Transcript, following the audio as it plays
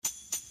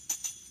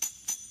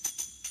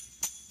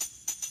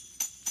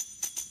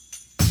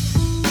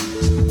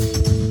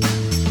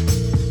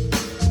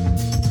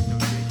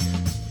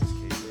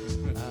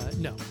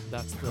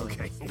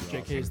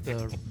KJ is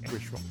the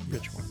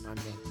rich one.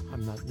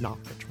 I'm the not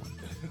rich one.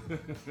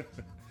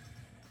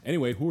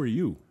 Anyway, who are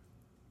you?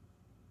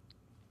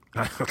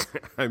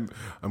 I'm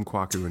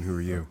Kwaku, and who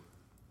are you?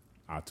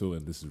 Atul,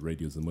 and this is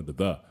Radio Zamunda,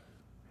 the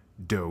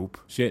Dope.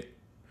 shit.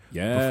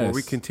 Yes. Before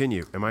we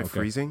continue, am I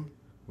freezing?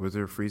 Was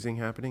there freezing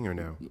happening or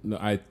no? No,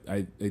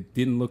 it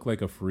didn't look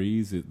like a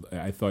freeze.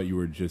 I thought you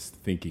were just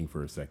thinking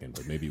for a second,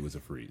 but maybe it was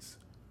a freeze.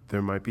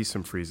 There might be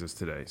some freezes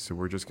today, so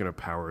we're just going to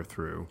power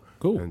through.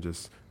 Cool.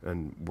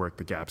 And work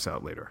the gaps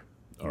out later.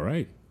 All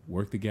right.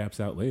 Work the gaps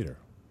out later.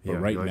 But Yeah,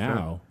 right you like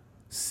now,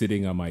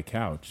 sitting on my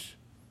couch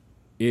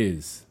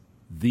is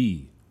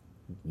the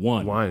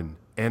One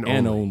and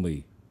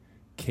only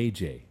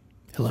KJ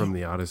Hello. from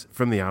the Odyssey.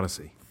 From the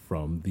Odyssey.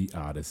 from the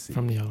Odyssey.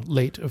 From the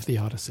late of the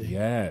Odyssey.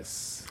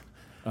 Yes.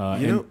 You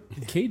and know-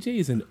 KJ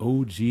is an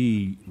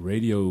OG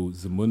Radio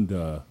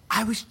Zamunda.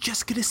 I was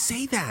just going to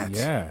say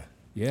that.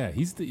 Yeah.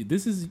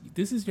 This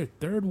is your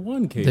third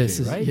one, KJ, This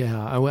is right?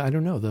 I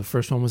don't know. The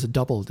first one was a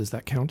double. Does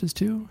that count as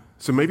two?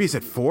 So maybe he's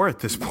at 4 at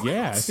this point.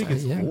 Yeah, I think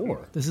it's Yeah.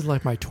 4. This is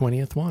like my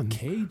 20th one.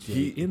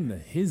 KJ in the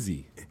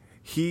hizzy.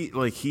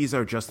 He's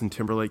our Justin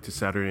Timberlake to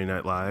Saturday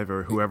Night Live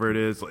or whoever it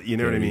is. You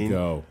know There what I you mean?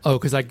 go. Oh,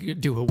 because I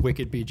do a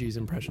wicked Bee Gees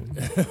impression.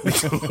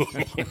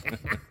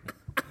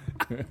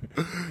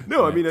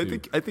 No, I mean, too.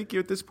 I think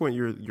you're at this point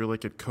you're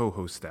like at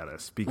co-host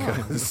status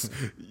because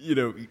you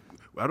know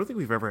I don't think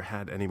we've ever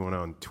had anyone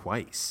on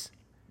twice,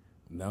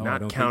 No, I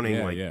not don't counting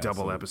think,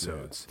 double so,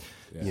 episodes.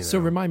 yeah. You know? So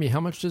remind me, how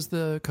much does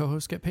the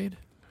co-host get paid?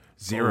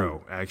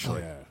 0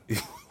 actually.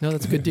 Yeah. No,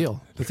 that's a good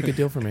deal. That's a good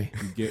deal for me.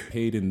 You get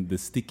paid in the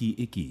sticky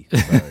icky.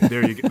 Sorry.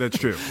 There you go. That's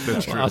true.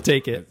 That's true. I'll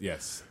take it.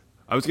 Yes.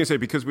 I was going to say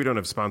because we don't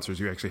have sponsors,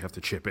 you actually have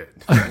to chip in.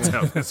 That's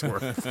how this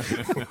works.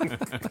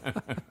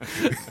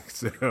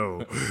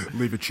 So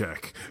leave a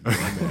check.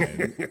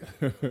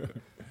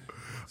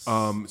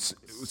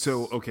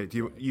 So okay,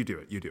 you do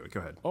it? You do it. Go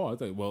ahead. Oh, I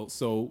thought. Well,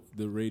 so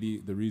the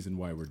reason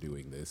why we're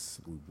doing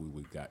this,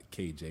 we got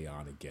KJ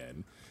on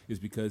again, is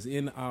because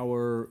in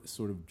our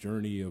sort of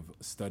journey of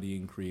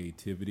studying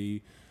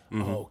creativity,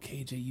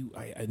 KJ,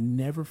 I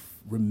never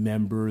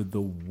remember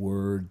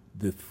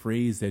the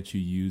phrase that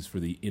you use for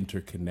the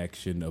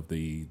interconnection of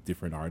the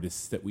different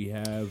artists that we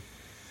have.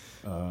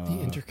 The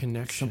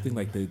interconnection. Something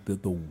like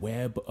the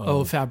web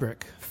of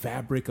fabric.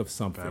 fabric of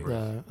something.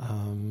 The,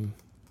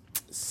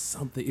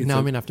 Something. It's now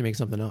I'm going to have to make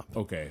something up.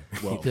 Okay.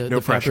 Well, The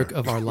pressure. fabric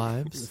of our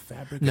lives.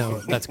 fabric. No,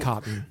 that's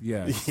cotton.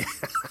 Yeah.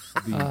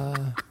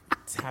 The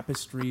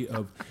tapestry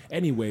of.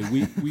 Anyway,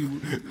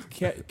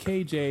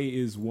 KJ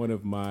is one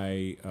of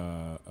my,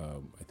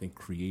 I think,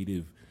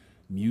 creative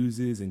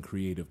muses and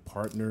creative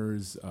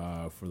partners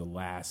for the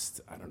last,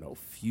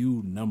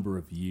 few number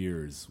of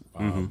years.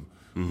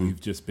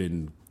 We've just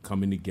been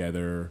coming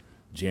together,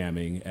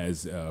 jamming.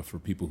 As for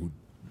people who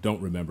don't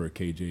remember,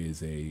 KJ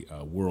is a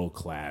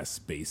world-class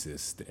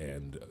bassist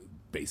and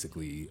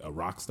basically a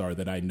rock star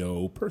that I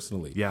know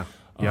personally. Yeah.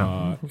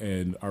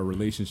 And our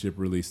relationship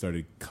really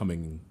started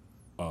coming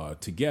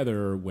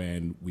together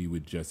when he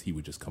would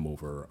just come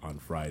over on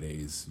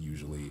Fridays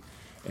usually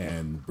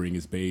and bring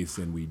his bass,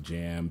 and we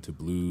jam to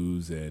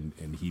blues, and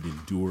he'd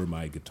endure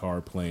my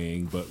guitar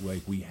playing, but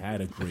like we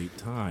had a great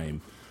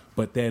time.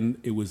 But then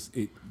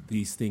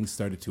these things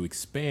started to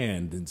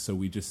expand, and so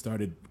we just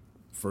started.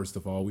 First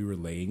of all, we were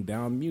laying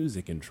down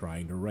music and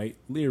trying to write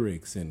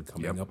lyrics and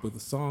coming up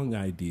with song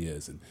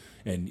ideas.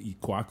 And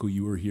Kwaku,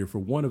 you were here for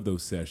one of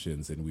those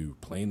sessions, and we were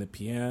playing the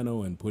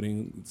piano and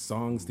putting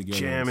songs together,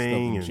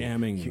 Jamming, and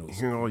jamming, and it was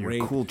hearing all great.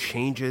 your cool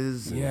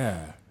changes.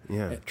 Yeah.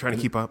 Trying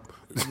to keep up.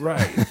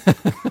 Right.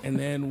 And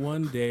then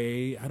one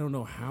day, I don't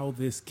know how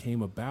this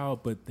came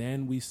about, but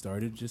then we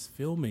started just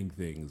filming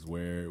things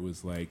where it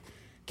was like,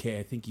 okay,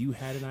 I think you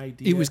had an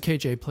idea. It was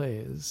KJ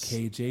Plays.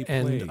 KJ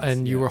and Plays,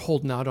 and you yeah. were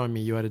holding out on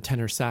me. You had a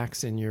tenor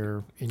sax in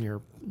your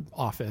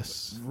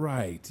office.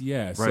 Right,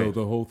 yeah. So Right.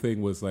 the whole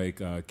thing was like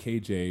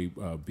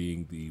KJ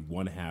being the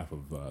one half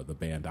of the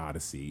band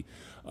Odyssey.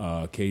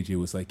 KJ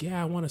was like,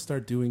 yeah, I want to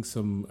start doing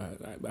some,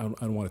 I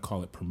don't want to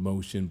call it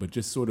promotion, but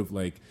just sort of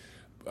like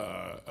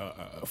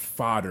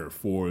fodder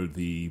for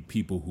the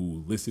people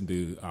who listen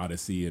to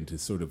Odyssey and to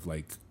sort of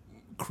like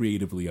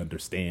creatively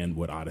understand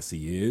what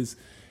Odyssey is.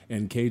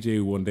 And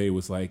KJ one day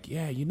was like,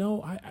 yeah,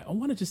 I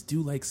want to just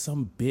do like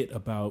some bit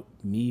about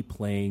me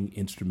playing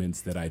instruments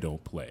that I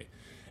don't play.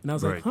 And I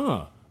was like,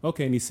 Right.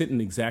 okay. And he's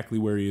sitting exactly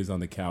where he is on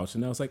the couch.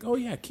 And I was like, oh,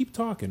 yeah, keep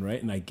talking,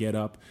 right? And I get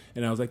up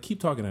and I was like, keep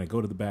talking. And I go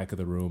to the back of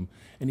the room.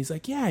 And he's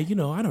like, yeah, I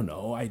don't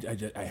know. I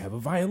have a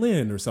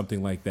violin or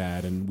something like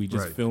that. And we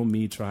just Right. film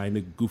me trying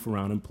to goof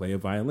around and play a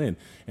violin.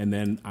 And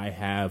then I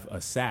have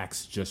a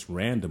sax just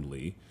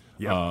randomly.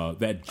 Yeah.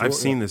 That I've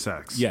seen the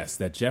sax. Yes,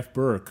 that Jeff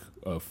Burke,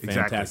 a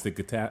fantastic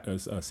Exactly.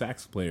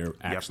 sax player,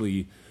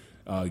 actually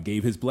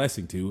gave his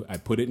blessing to. I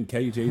put it in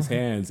KJ's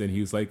hands, and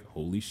he was like,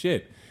 holy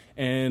shit.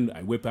 And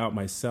I whip out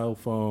my cell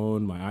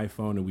phone, my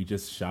iPhone, and we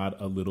just shot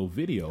a little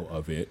video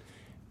of it.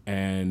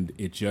 and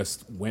it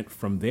just went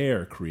from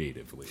there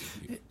creatively.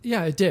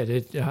 Yeah, it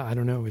did. I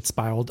don't know. It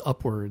spiraled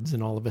upwards,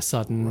 and all of a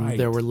sudden Right.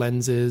 there were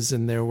lenses,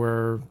 and there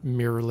were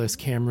mirrorless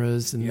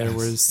cameras, and there Yes.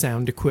 was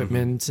sound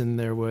equipment, and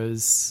there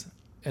was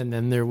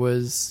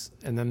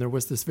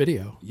this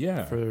video.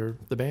 Yeah. For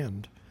the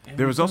band.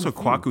 There was also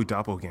Kwaku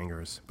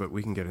doppelgangers, but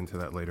we can get into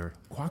that later.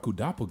 Kwaku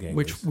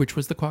doppelgangers. Which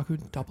was the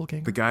Kwaku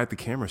doppelganger? The guy at the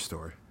camera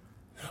store.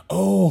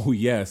 Oh,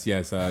 yes.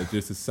 Just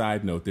a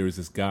side note, there was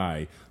this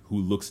guy who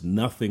looks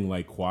nothing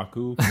like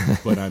Kwaku,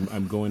 but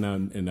I'm going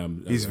on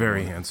and He's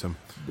very handsome.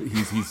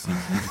 He's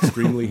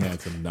extremely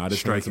handsome, not as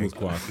Striking.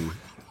 handsome as Kwaku.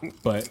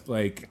 But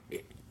like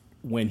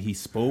when he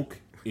spoke,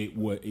 it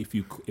was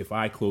if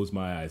I close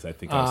my eyes, I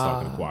think I was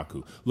talking to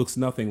Kwaku. Looks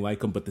nothing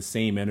like him, but the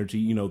same energy.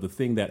 You know, the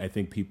thing that I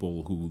think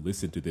people who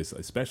listen to this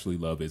especially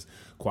love is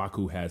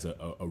Kwaku has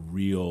a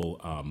real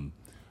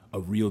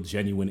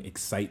genuine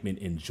excitement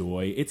and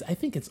joy. I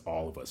think it's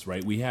all of us,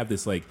 right? We have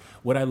this like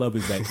what I love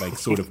is that like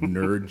sort of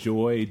nerd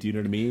joy. Do you know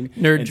what I mean?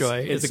 Nerd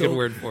joy is a good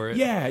word for it.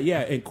 Yeah.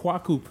 And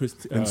Kwaku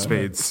And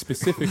spades.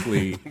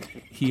 specifically,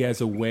 he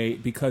has a way,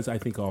 because I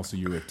think also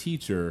you're a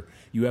teacher,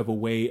 you have a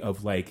way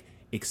of like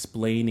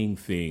explaining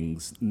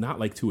things, not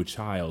like to a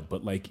child,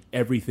 but like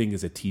everything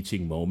is a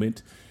teaching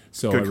moment.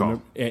 So Good I call.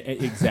 remember,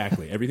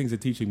 exactly, everything's a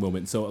teaching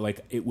moment. So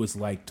like it was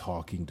like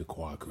talking to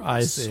Kwaku. It I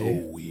was see. so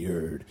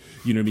weird.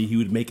 You know what I mean? He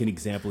would make an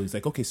example. He's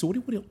like, okay, so what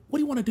do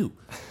you want to do?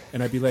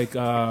 And I'd be like,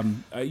 I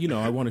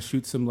want to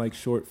shoot some like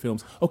short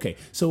films. Okay,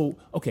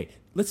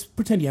 let's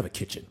pretend you have a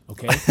kitchen,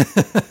 okay?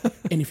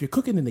 And if you're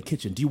cooking in the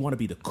kitchen, do you want to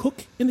be the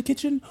cook in the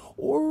kitchen,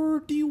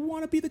 or do you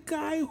want to be the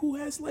guy who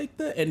has like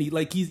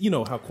he's you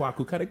know how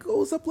Kwaku kind of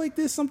goes up like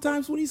this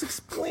sometimes when he's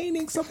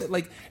explaining something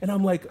like, and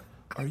I'm like,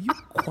 are you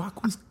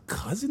Kwaku's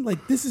cousin?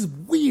 Like, this is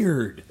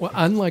weird. Well,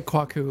 unlike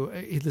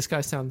Kwaku, this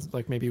guy sounds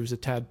like maybe he was a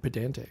tad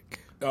pedantic.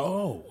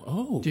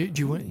 Oh. Do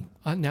you want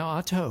now,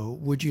 Otto?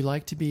 Would you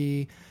like to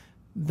be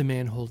the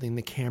man holding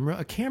the camera?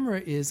 A camera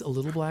is a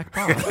little black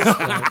box.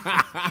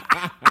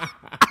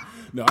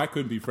 No, I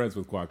couldn't be friends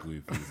with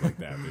Kwaku if he's like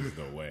that. There's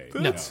no way.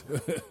 No.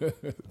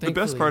 The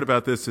best part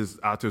about this is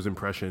Otto's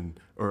impression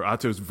or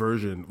Otto's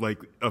version, like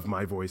of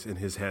my voice in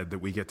his head that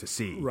we get to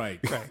see. Right.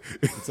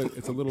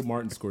 It's a little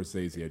Martin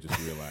Scorsese. I just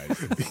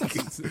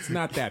realized it's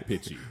not that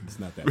pitchy. It's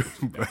not that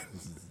pitchy. No,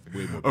 this is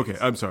way more Okay,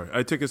 basic. I'm sorry.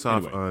 I took us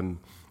off Anyway.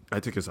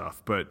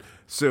 but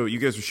so you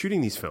guys are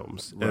shooting these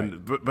films,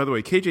 and by the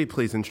way, KJ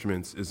Plays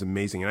Instruments is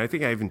amazing, and I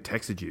think I even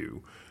texted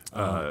you.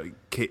 I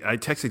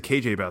texted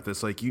KJ about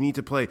this. Like, you need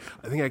to play.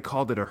 I think I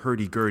called it a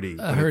hurdy-gurdy.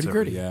 A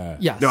hurdy-gurdy. Yeah.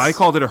 Yes. No, I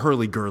called it a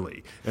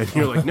hurly-gurly, and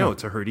you're like, no,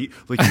 it's a hurdy.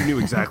 Like, you knew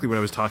exactly what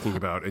I was talking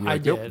about, and you're I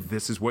like, nope, did.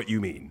 this is what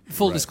you mean.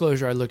 Full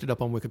disclosure, I looked it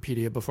up on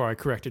Wikipedia before I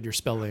corrected your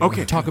spelling.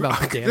 Okay. Talk about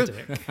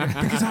pedantic.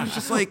 Because I was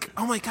just like,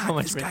 oh my god, How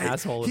much this of an guy,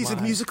 asshole he's am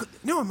a I? musical.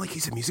 No, I'm like,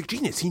 he's a music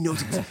genius. He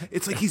knows.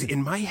 It's like he's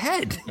in my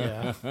head.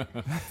 Yeah.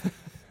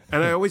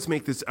 And I always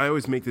make this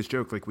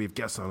joke, like we have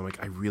guests on. I'm like,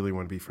 I really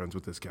want to be friends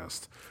with this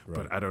guest,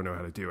 but I don't know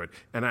how to do it.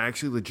 And I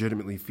actually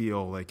legitimately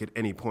feel like at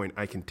any point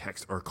I can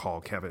text or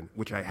call Kevin,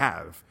 which I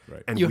have,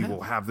 Right. and You we have?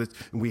 will have this.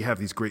 And we have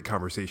these great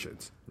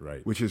conversations,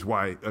 Right. Which is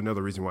why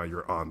another reason why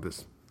you're on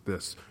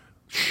this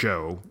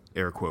show,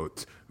 air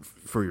quotes,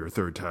 for your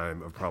third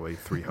time of probably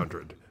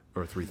 300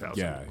 or 3,000.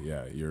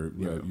 Yeah.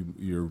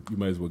 You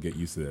might as well get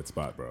used to that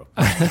spot, bro.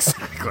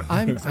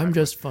 I'm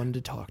just fun to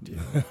talk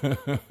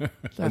to.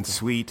 And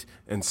sweet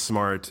and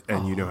smart,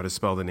 and you know how to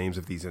spell the names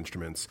of these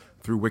instruments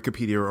through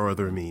Wikipedia or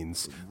other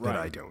means that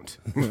I don't.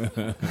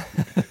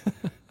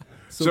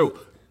 So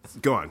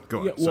go on. Yeah,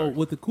 well, Sorry.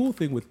 what the cool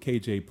thing with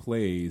KJ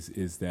Plays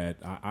is that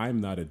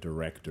I'm not a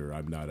director,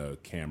 I'm not a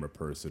camera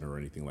person or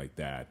anything like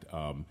that.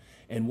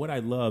 And what I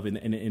love, and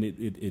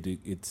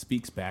it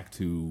speaks back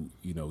to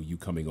you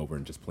coming over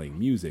and just playing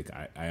music.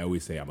 I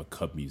always say I'm a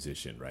cub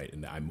musician, right?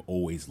 And I'm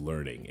always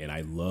learning, and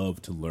I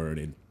love to learn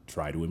and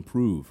try to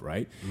improve,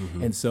 right?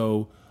 Mm-hmm. And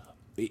so.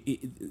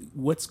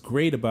 What's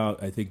great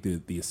about, I think,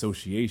 the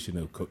association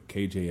of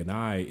KJ and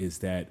I is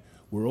that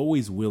we're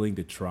always willing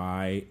to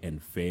try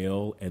and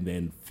fail and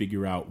then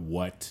figure out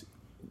what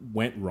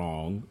went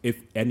wrong,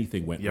 if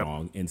anything went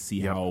wrong, and see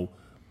how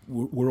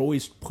we're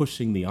always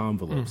pushing the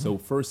envelope. So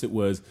first it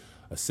was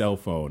a cell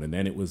phone, and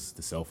then it was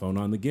the cell phone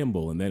on the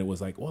gimbal, and then it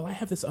was like, well, I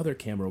have this other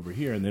camera over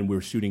here, and then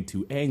we're shooting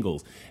 2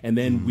 angles, and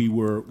then we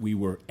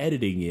were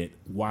editing it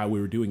while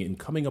we were doing it and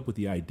coming up with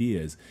the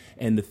ideas.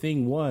 And the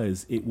thing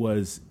was,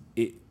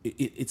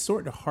 it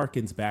sort of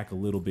harkens back a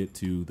little bit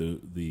to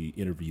the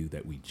interview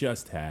that we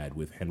just had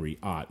with Henry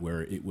Ott,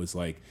 where it was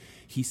like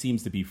he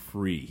seems to be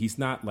free. He's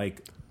not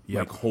like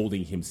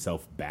holding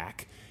himself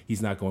back.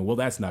 he's not going, well,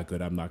 that's not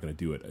good, I'm not going to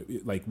do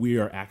it. Like, we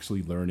are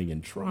actually learning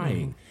and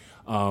trying.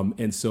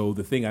 And so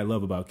the thing I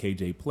love about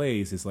KJ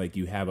Plays is, like,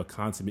 you have a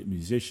consummate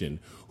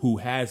musician who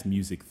has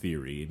music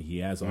theory and he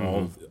has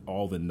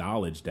all the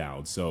knowledge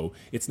down. So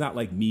it's not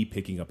like me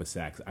picking up a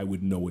sax. I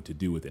wouldn't know what to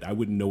do with it. I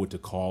wouldn't know what to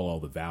call all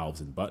the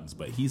valves and buttons.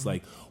 But he's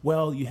like,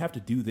 well, you have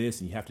to do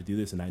this and you have to do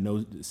this. And I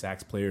know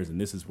sax players,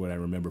 and this is what I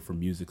remember from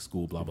music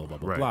school, blah, blah, blah,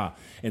 blah, blah.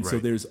 And so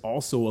there's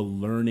also a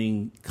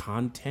learning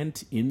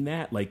content in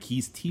that. Like,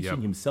 he's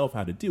teaching himself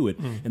how to do it,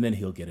 and then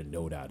he'll get a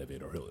note out of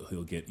it, or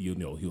he'll get,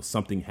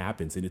 something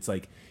happens. And it's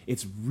like,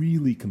 it's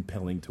really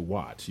compelling to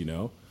watch,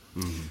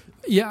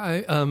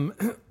 Yeah.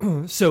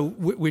 So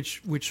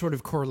which sort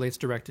of correlates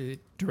directly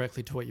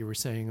to what you were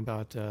saying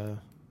about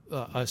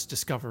us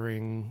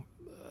discovering,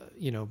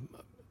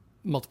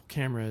 multiple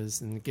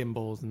cameras and the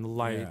gimbals and the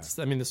lights.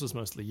 Yeah. I mean, this was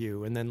mostly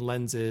you, and then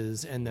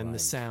lenses, and then the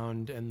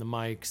sound and the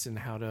mics, and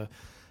how to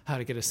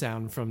get a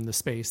sound from the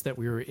space that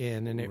we were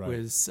in. And it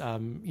was,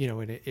 and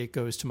it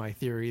goes to my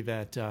theory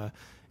that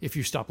if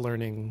you stop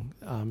learning,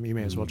 you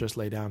may as well just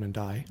lay down and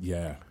die.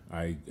 Yeah,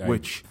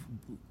 which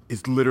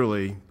is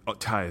literally,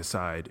 tie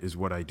aside, is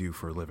what I do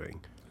for a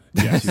living.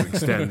 Yes. To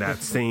extend that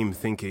same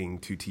thinking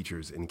to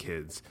teachers and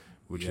kids,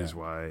 which is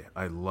why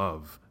I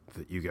love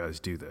that you guys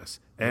do this.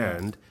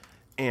 And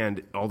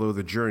although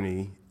the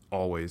journey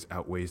always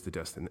outweighs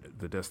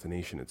the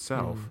destination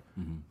itself,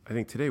 I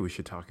think today we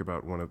should talk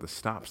about one of the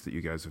stops that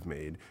you guys have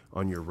made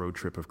on your road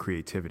trip of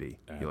creativity.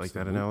 Absolutely. You like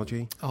that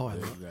analogy? Oh, I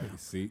love that.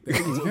 See,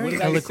 what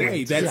did I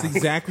say? That's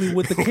exactly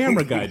what the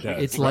camera guy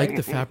does. It's like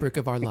the fabric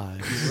of our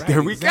lives. Right,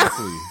 there we go.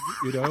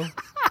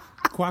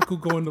 Kwaku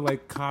going to,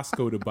 like,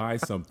 Costco to buy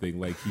something,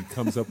 like, he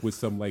comes up with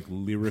some, like,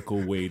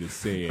 lyrical way to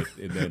say it,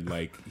 and then,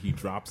 like, he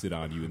drops it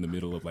on you in the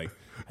middle of, like,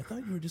 I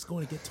thought you were just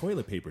going to get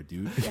toilet paper,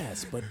 dude.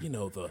 Yes, but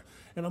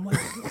and I'm like,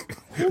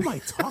 who am I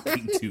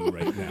talking to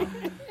right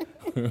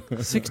now?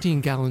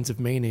 16 gallons of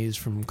mayonnaise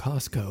from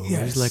Costco.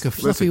 Yes. It's like a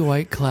fluffy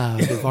white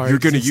cloud of our You're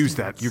going to use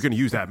that. You're going to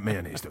use that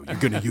mayonnaise, though.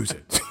 You're going to use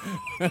it.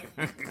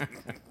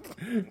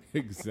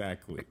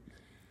 Exactly.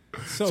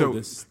 So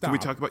the stop. Can we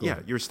talk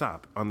about your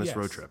stop on this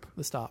road trip?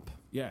 The stop.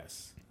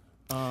 Yes.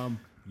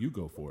 You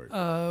go for it.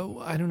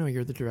 I don't know.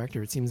 You're the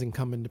director. It seems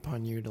incumbent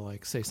upon you to,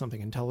 like, say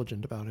something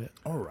intelligent about it.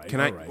 All right. Can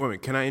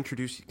I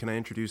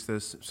introduce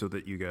this so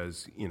that you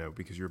guys,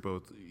 because you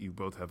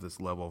both have this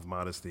level of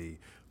modesty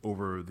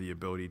over the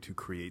ability to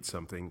create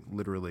something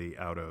literally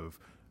out of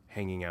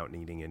hanging out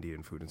and eating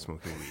Indian food and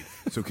smoking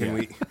weed. So can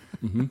we?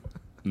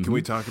 Can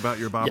we talk about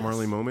your Bob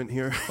Marley moment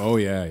here? Oh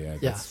yeah.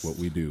 That's what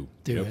we do.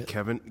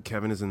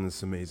 Kevin is in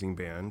this amazing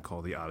band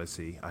called The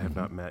Odyssey. I have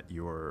not met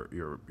your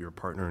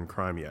partner in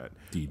crime yet.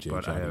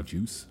 DJ Johnny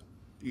Juice.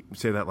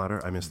 Say that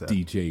louder. I missed that.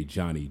 DJ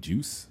Johnny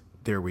Juice.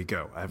 There we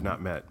go. I have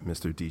not met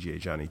Mr. DJ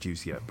Johnny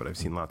Juice yet, but I've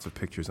seen lots of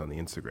pictures on the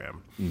Instagram.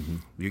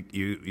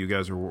 You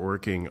guys are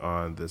working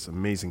on this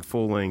amazing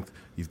full length.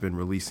 You've been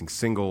releasing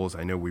singles.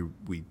 I know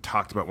we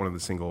talked about one of the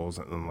singles,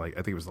 and, like, I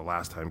think it was the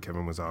last time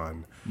Kevin was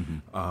on.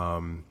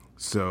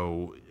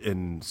 So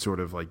in sort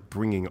of, like,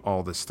 bringing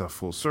all this stuff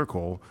full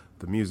circle,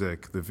 the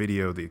music, the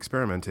video, the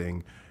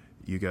experimenting,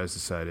 you guys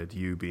decided,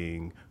 you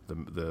being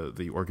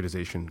the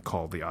organization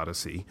called The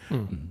Odyssey,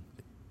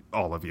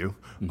 all of you,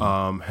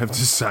 have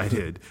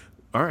decided,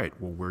 all right,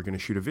 well, we're going to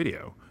shoot a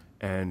video.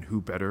 And who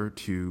better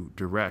to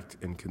direct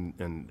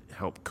and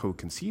help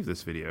co-conceive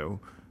this video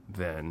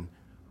than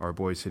our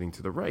boy sitting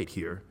to the right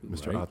here,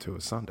 Mr. Ato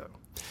Asando.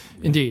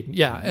 Indeed.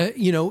 Yeah.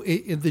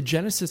 The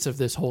genesis of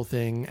this whole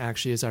thing,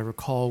 actually, as I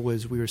recall,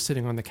 was we were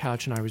sitting on the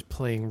couch and I was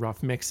playing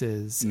rough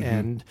mixes.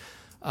 And,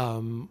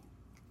 Otto,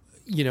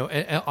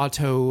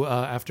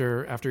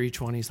 after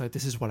each one, he's like,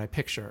 this is what I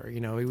picture.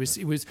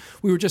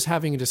 We were just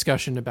having a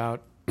discussion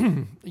about,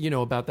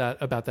 about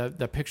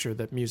that picture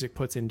that music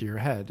puts into your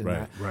head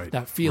and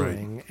that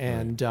feeling.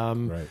 And,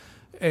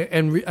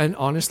 And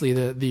honestly,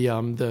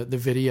 the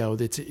video,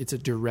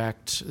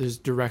 there's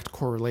direct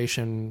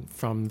correlation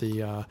from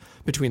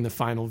between the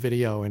final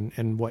video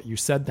and what you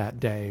said that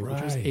day,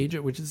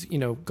 which is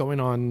going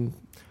on.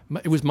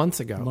 It was months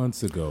ago.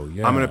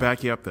 Yeah. I'm going to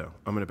back you up, though.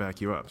 I'm going to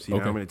back you up. So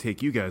I'm going to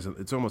take you guys.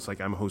 It's almost like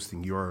I'm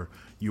hosting your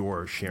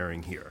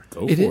sharing here.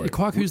 Go for it.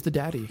 Kwaku's the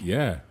daddy.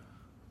 Yeah.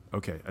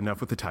 Okay, enough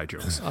with the Thai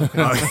jokes.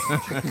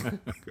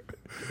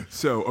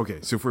 So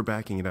if we're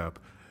backing it up,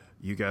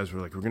 you guys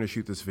were like, we're going to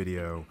shoot this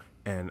video.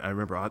 And I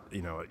remember,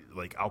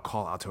 I'll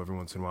call Otto every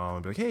once in a while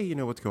and be like, hey,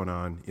 what's going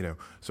on?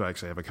 So I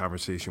actually have a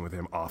conversation with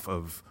him off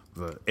of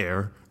the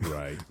air.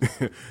 Right.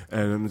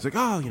 And it's like,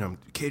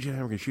 KJ and I,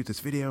 we're going to shoot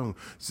this video.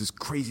 It's this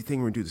crazy thing.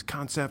 We're going to do this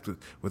concept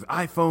with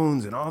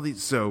iPhones and all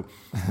these. So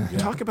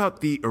talk about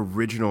the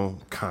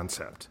original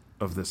concept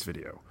of this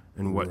video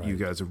and what you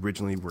guys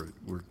originally were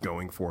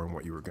going for and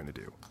what you were going to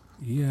do.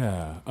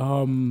 Yeah.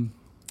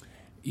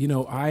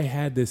 I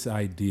had this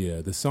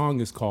idea. The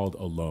song is called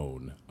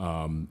Alone.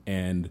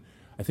 And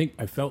I think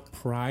I felt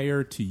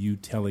prior to you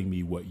telling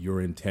me what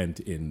your intent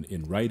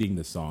in writing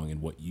the song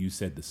and what you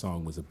said the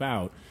song was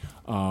about,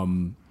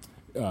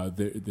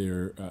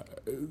 the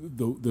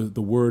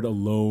word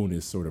alone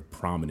is sort of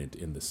prominent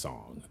in the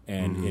song,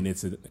 and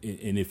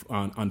if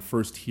on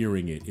first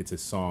hearing it, it's a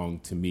song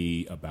to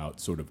me about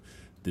sort of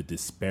the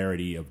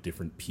disparity of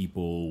different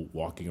people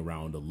walking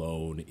around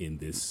alone in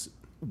this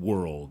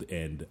world,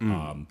 and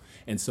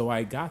so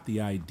I got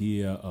the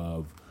idea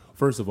of,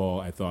 first of all,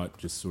 I thought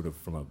just sort of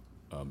from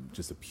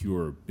just a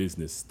pure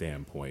business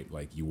standpoint,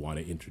 like you want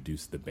to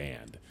introduce the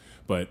band,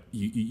 but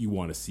you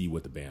want to see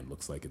what the band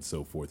looks like and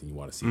so forth, and you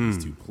want to see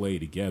these two play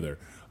together.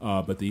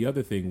 But the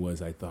other thing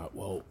was, I thought,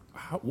 well,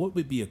 what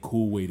would be a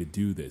cool way to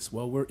do this?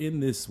 Well, we're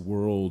in this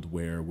world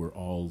where we're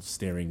all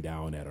staring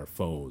down at our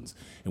phones,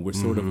 and we're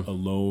sort of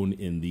alone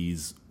in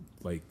these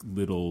like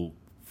little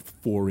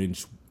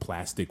 4-inch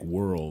plastic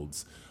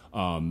worlds.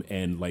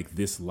 And like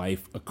this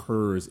life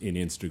occurs in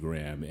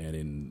Instagram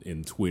and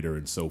in Twitter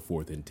and so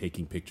forth, and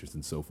taking pictures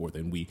and so forth.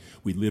 And we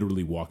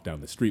literally walk down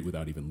the street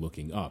without even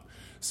looking up.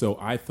 So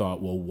I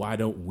thought, well, why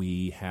don't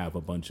we have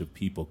a bunch of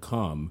people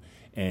come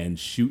and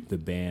shoot the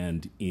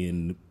band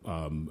in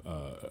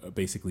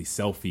basically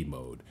selfie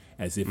mode,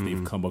 as if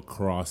they've come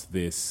across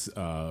this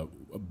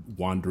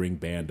wandering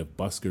band of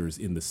buskers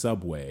in the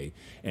subway,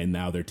 and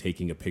now they're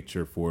taking a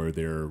picture for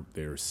their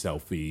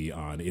selfie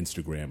on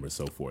Instagram or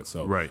so forth.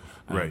 So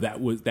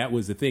that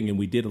was the thing, and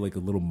we did like a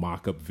little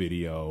mock-up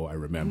video, I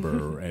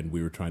remember, and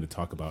we were trying to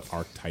talk about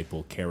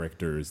archetypal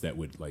characters that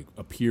would like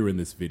appear in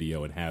this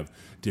video and have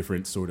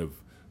different sort of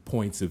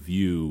points of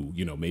view.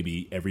 You know,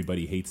 maybe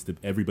everybody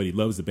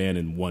loves the band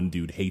and one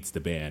dude hates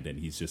the band, and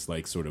he's just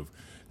like sort of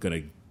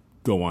gonna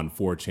go on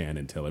 4chan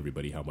and tell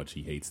everybody how much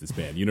he hates this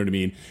band. You know what I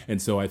mean?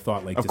 And so I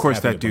thought, like, of course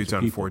that dude's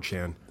on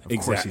 4chan. Exactly.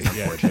 Of course he's on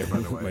 4chan, by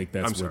the way. Like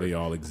that's where they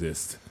all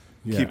exist.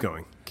 Yeah. Keep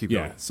going.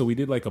 Yeah. So we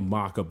did like a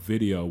mock-up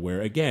video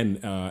where, again,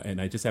 and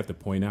I just have to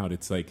point out,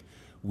 it's like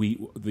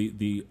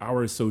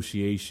our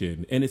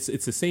association, and it's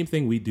the same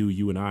thing we do,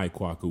 you and I,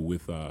 Kwaku,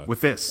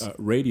 with this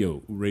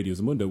Radio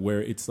Zamunda,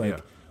 where it's like.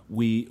 Yeah.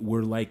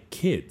 We're like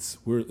kids.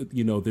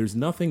 There's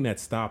nothing that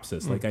stops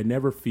us. Like, I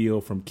never feel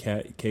from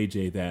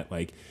KJ that,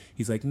 like,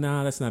 he's like,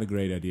 nah, that's not a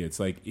great idea. It's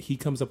like, he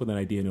comes up with an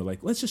idea and you're like,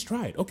 let's just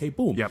try it. Okay,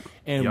 boom. Yep.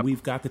 And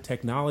we've got the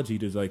technology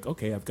to like,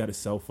 okay, I've got a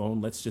cell phone.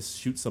 Let's just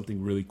shoot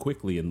something really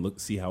quickly and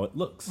see how it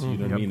looks. You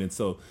know what I mean? And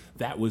so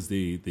that was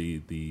the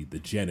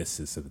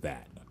genesis of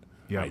that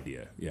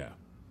idea. Yeah.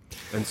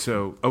 And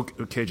so,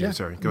 KJ,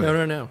 sorry, go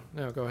ahead.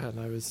 No, go ahead.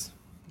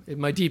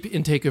 My deep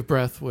intake of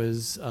breath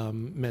was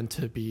meant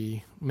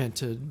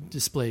to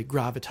display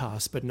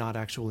gravitas, but not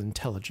actual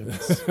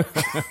intelligence.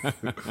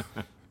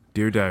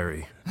 Dear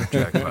Diary,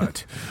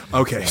 jackpot.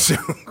 Okay, so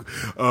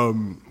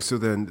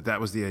then that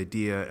was the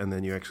idea, and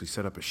then you actually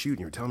set up a shoot,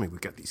 and you were telling me,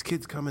 we've got these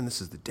kids coming, this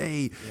is the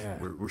day,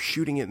 we're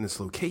shooting it in this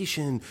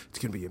location, it's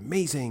going to be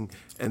amazing,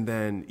 and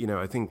then,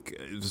 I think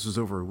this was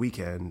over a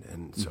weekend,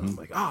 and so I'm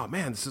like, oh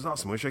man, this is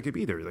awesome, wish I could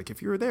be there. Like,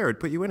 if you were there, I'd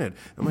put you in it.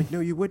 I'm like,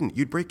 no, you wouldn't,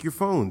 you'd break your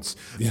phones.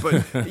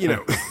 But,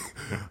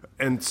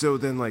 and so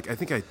then, like, I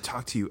think I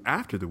talked to you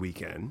after the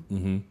weekend,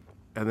 and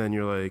then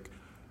you were like,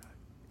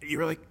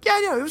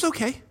 yeah, it was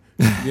okay.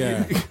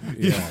 Yeah.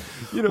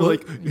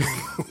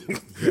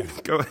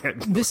 Go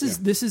ahead. This is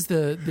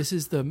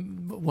the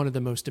one of the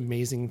most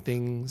amazing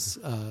things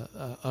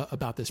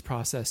about this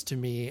process to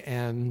me,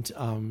 and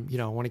I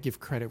want to give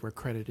credit where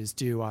credit is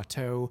due.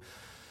 Otto,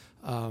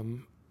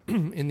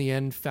 in the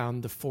end,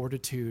 found the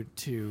fortitude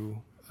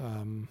to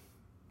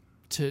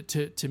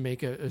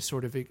make a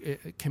sort of a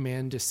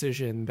command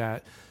decision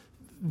that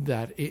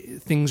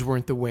things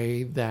weren't the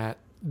way that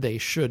they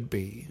should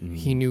be.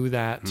 He knew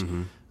that.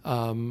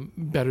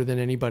 Better than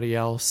anybody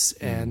else,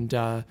 and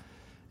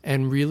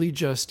really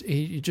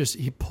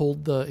he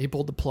pulled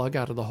the plug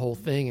out of the whole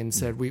thing and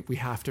said we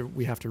have to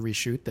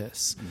reshoot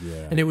this.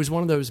 And it was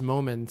one of those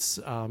moments.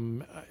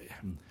 One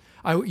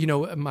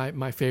of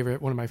my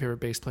favorite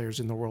bass players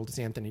in the world is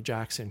Anthony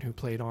Jackson, who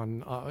played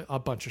on a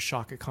bunch of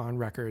Chaka Khan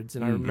records,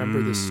 and I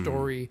remember this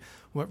story,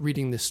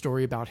 reading this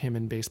story about him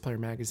in Bass Player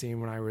magazine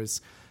when I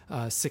was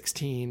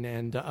 16,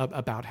 and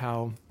about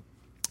how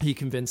he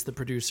convinced the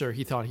producer.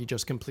 He thought he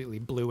just completely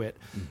blew it.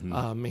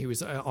 He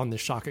was on the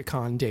Chaka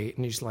Khan date,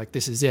 and he's like,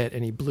 this is it.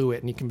 And he blew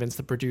it, and he convinced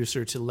the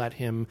producer to let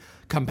him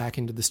come back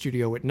into the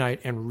studio at night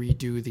and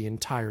redo the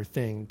entire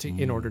thing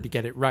in order to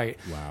get it right.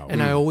 Wow.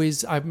 And I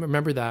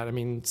remember that. I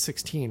mean,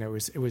 16, it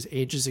was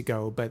ages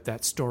ago, but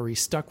that story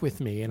stuck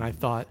with me. And I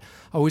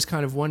always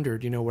kind of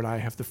wondered, would I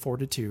have the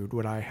fortitude?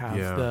 Would I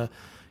have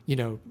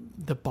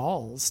the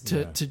balls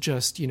to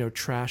just,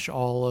 trash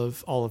all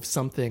of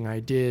something I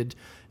did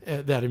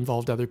that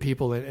involved other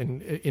people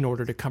and in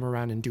order to come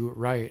around and do it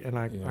right. And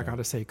I got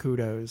to say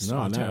kudos.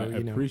 I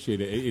appreciate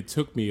it. It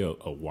took me a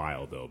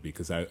while though,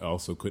 because I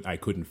also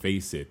couldn't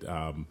face it.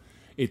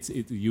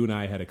 You and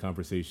I had a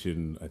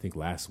conversation, I think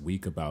last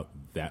week, about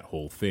that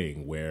whole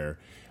thing where,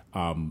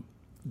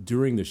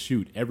 during the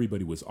shoot,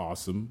 everybody was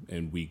awesome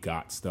and we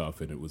got stuff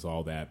and it was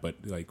all that. But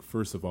like,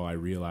 first of all, I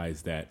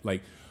realized that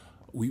like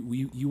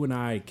you and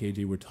I,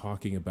 KJ, were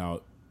talking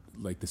about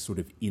like the sort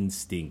of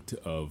instinct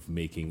of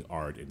making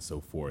art and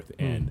so forth.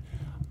 And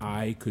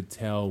I could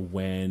tell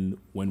when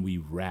we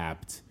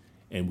wrapped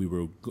and we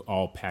were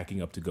all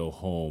packing up to go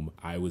home,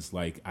 I was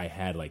like, I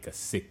had like a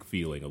sick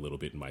feeling a little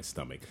bit in my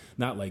stomach.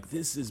 Not like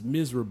this is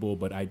miserable,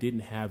 but I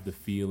didn't have the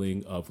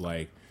feeling of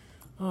like,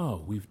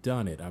 oh, we've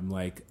done it. I'm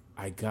like,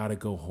 I gotta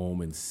go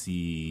home and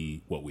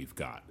see what we've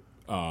got.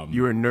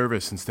 You were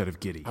nervous instead of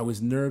giddy. I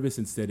was nervous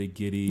instead of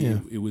giddy. Yeah.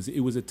 It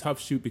was a tough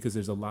shoot because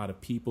there's a lot of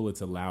people.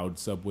 It's a loud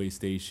subway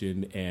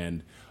station,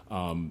 and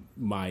I'll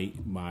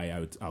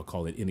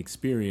call it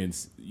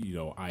inexperience. You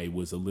know, I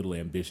was a little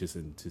ambitious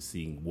into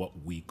seeing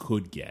what we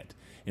could get,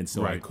 and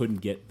so I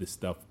couldn't get the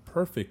stuff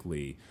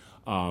perfectly.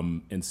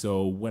 And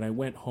so when I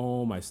went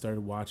home, I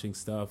started watching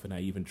stuff, and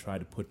I even tried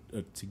to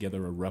put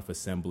together a rough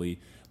assembly,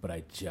 but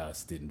I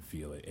just didn't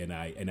feel it, and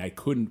I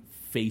couldn't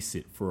face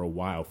it for a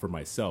while for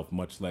myself,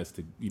 much less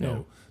to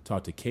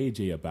talk to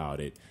KJ about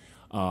it.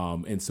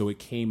 And so it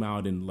came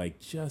out in like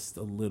just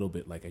a little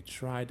bit. Like I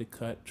tried to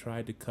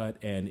cut,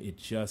 and it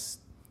just,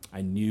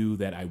 I knew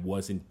that I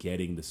wasn't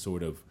getting the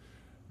sort of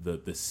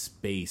the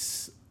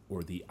space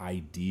or the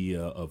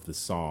idea of the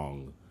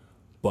song.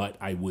 But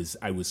I was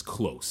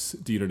close.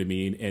 Do you know what I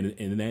mean?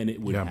 And then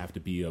it would have to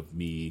be of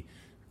me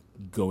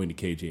going to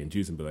KJ and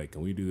Juice and be like,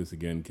 can we do this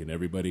again? Can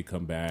everybody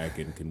come back?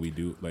 And can we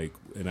do like?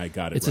 And I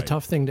got it. It's right. a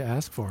tough thing to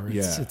ask for.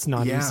 It's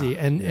not Yeah. easy.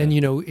 And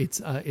you know, it's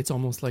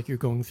almost like you're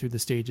going through the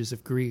stages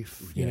of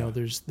grief. You know,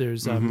 there's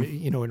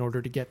you know, in order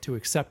to get to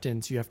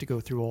acceptance, you have to go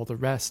through all the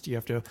rest. You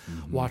have to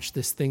watch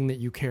this thing that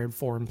you cared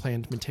for and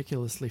planned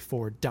meticulously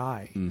for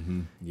die,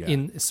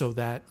 so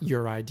that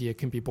your idea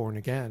can be born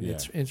again. Yeah.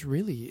 It's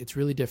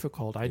really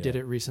difficult. I did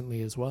it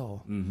recently as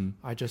well.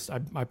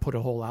 I put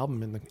a whole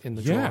album in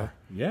the drawer.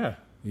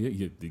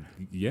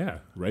 Yeah,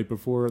 right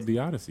before the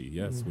Odyssey.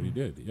 Yes, what he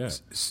did. Yeah.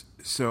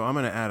 So I'm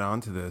going to add on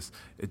to this.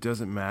 It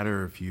doesn't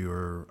matter if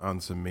you're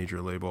on some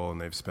major label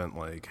and they've spent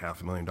like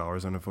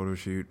 $500,000 on a photo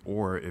shoot,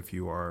 or if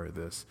you are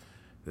this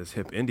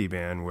hip indie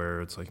band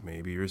where it's like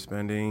maybe you're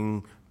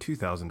spending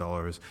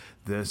 $2,000.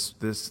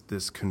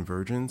 This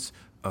convergence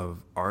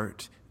of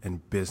art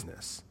and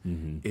business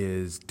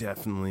is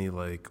definitely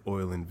like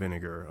oil and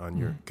vinegar on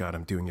your God,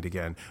 I'm doing it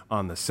again,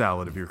 on the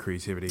salad of your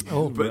creativity.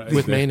 Oh, but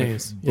with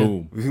mayonnaise.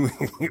 Boom.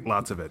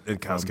 Lots of it in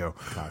Costco.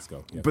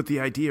 Yeah. But the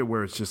idea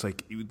where it's just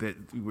like that,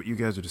 what you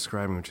guys are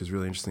describing, which is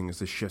really interesting, is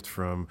the shift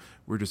from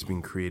we're just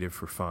being creative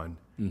for fun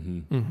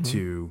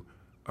to,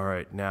 all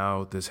right,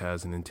 now this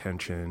has an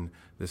intention,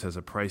 this has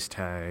a price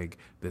tag,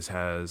 this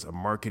has a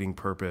marketing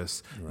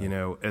purpose. Right. You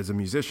know, as a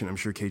musician, I'm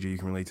sure, KJ, you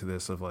can relate to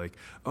this of like,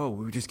 oh,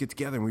 we would just get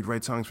together and we'd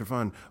write songs for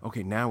fun.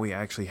 Okay, now we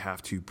actually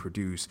have to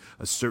produce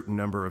a certain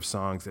number of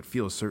songs that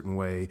feel a certain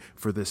way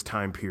for this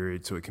time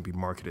period so it can be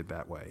marketed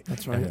that way.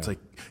 That's right. And it's like,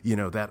 you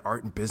know, that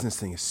art and business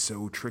thing is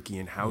so tricky,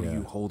 and how do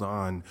you hold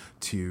on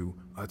to,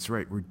 that's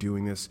right, we're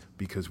doing this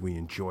because we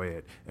enjoy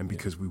it and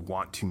because we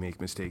want to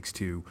make mistakes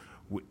too,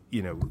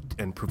 you know,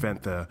 and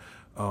prevent the,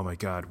 oh my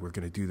God, we're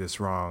going to do this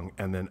wrong,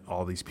 and then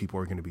all these people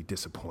are going to be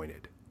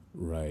disappointed.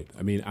 Right.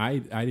 I mean, I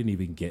didn't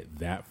even get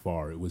that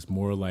far. It was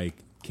more like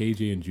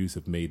KJ and Juice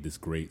have made this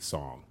great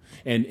song.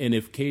 And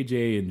if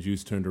KJ and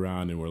Juice turned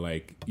around and were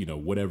like, you know,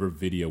 whatever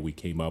video we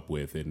came up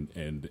with,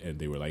 and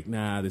they were like,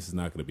 nah, this is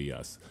not going to be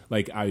us.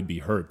 Like, I'd be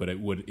hurt, but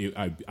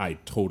I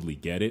totally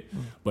get it.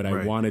 But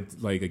I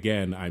wanted, like,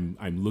 again,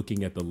 I'm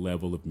looking at the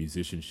level of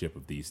musicianship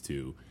of these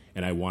two,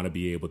 and I want to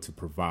be able to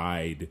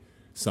provide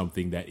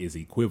something that is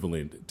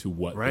equivalent to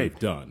what they've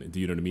done. Do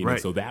you know what I mean? Right.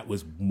 And so that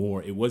was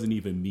more, it wasn't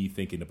even me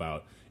thinking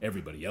about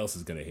everybody else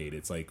is going to hate it.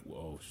 It's like,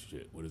 oh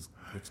shit, what's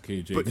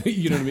KJ? But,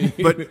 you know what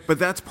I mean? but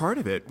that's part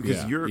of it,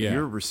 because Yeah,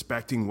 you're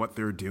respecting what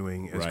they're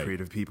doing as Right.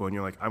 creative people, and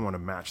you're like, I want to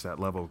match that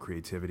level of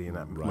creativity and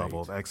that Right.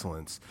 level of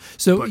excellence.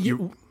 So But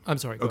I'm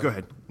sorry. go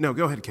ahead. No,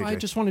 go ahead, KJ. I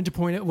just wanted to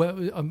point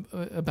out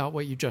about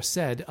what you just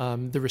said.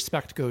 The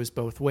respect goes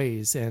both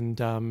ways, and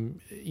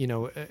you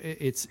know,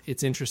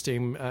 it's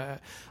interesting.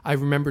 I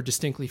remember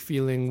distinctly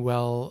feeling,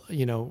 well,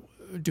 you know,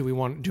 do I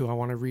want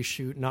to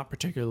reshoot? Not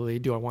particularly.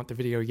 Do I want the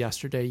video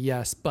yesterday?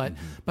 Yes, but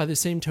by the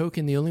same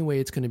token, the only way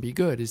it's going to be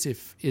good is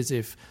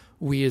if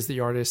we as the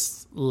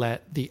artists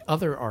let the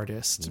other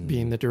artist,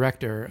 being the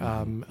director,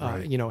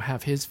 you know,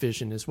 have his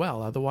vision as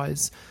well.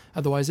 Otherwise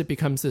it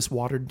becomes this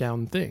watered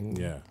down thing.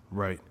 Yeah.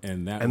 Right.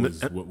 And that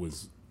was what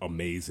was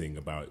amazing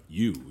about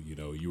you. You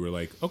know, you were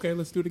like, okay,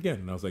 let's do it again.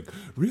 And I was like,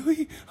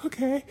 really?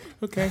 Okay.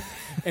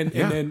 And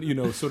then, you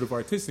know, sort of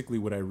artistically,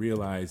 what I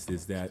realized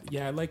is that,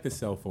 I like the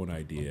cell phone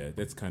idea.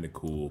 That's kind of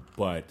cool.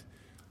 But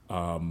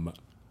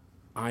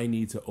I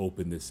need to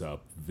open this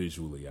up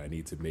visually. I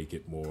need to make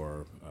it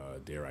more,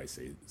 dare I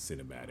say,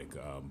 cinematic.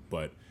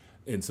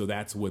 And so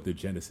that's what the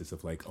genesis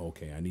of like,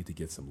 okay, I need to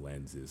get some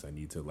lenses. I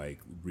need to like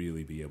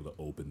really be able to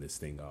open this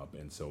thing up.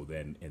 And so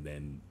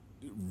then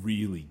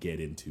really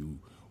get into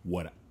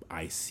what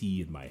I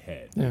see in my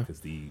head, because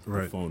the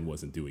phone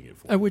wasn't doing it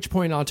for me. At which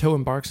point Otto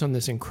embarks on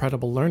this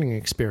incredible learning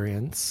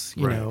experience,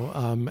 you know,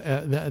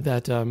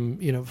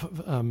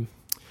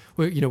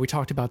 we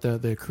talked about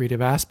the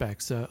creative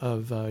aspects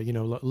of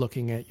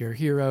looking at your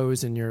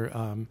heroes and your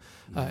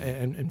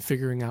and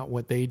figuring out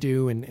what they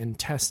do and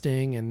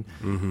testing and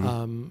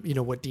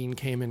what Dean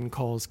Kamen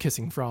calls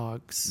kissing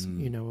frogs.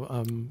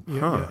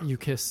 You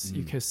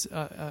kiss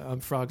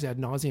frogs ad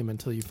nauseum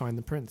until you find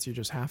the prince. You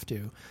just have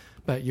to,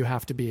 but you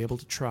have to be able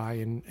to try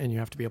and you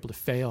have to be able to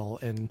fail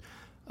and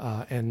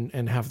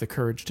have the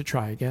courage to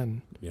try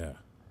again. Yeah.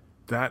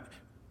 That's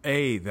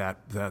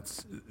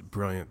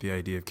brilliant. The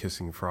idea of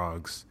kissing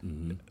frogs.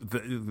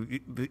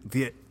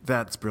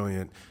 That's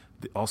brilliant.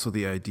 Also,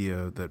 the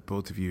idea that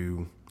both of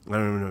you, I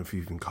don't know if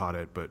you even caught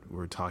it, but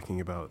we're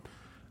talking about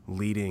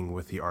leading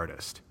with the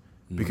artist.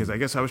 Because I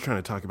guess I was trying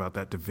to talk about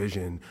that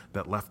division,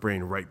 that left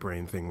brain, right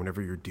brain thing,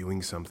 whenever you're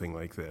doing something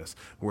like this,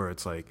 where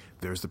it's like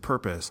there's the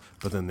purpose,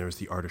 but then there's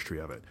the artistry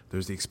of it.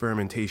 There's the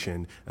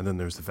experimentation, and then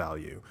there's the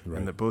value. Right.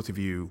 And that both of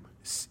you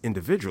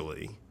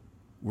individually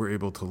we're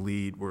able to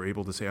lead, we're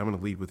able to say, I'm going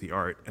to lead with the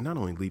art, and not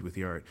only lead with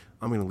the art,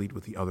 I'm going to lead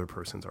with the other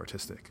person's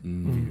artistic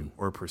view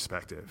or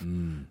perspective.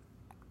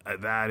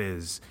 That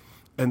is,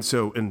 and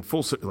so in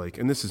full,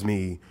 and this is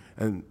me,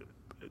 and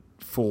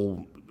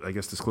full, I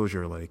guess,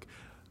 disclosure,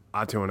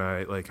 Otto and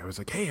I, I was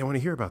like, hey, I want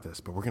to hear about this,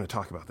 but we're going to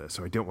talk about this,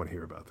 so I don't want to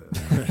hear about this.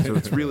 so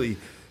it's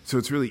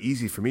really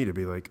easy for me to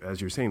be like,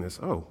 as you're saying this,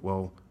 oh,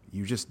 well,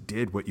 you just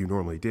did what you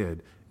normally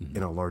did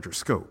in a larger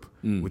scope,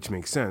 which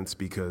makes sense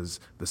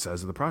because the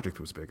size of the project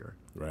was bigger.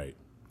 Right.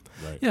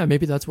 Yeah,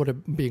 maybe that's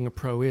what being a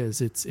pro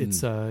is. It's having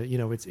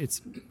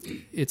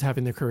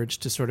the courage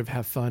to sort of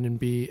have fun and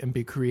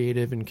be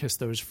creative and kiss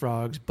those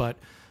frogs, but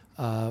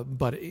while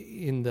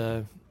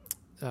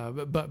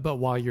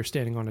you're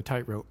standing on a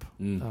tightrope,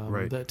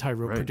 the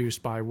tightrope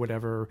produced by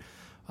whatever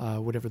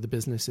the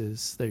business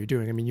is that you're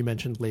doing. I mean, you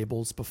mentioned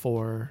labels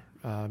before.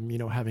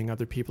 Having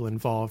other people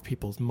involved,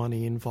 people's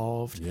money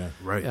involved. Yeah,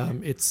 right.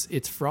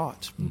 It's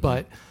fraught,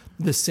 but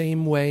the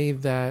same way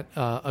that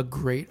a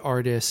great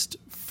artist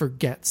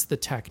forgets the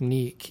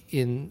technique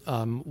in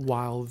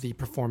while the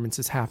performance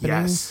is happening.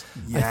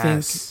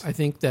 Yes. I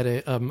think that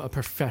a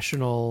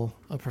professional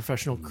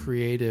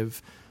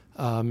creative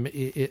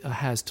it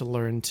has to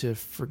learn to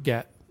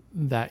forget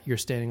that you're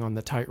standing on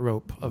the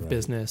tightrope of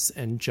business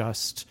and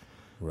just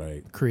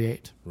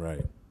create.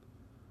 Right.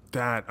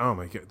 That, oh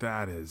my God,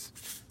 that is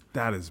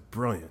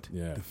brilliant.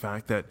 Yeah. The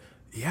fact that,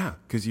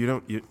 because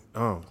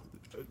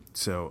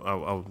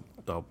so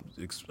I'll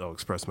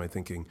express my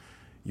thinking.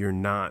 You're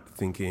not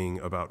thinking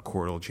about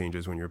chordal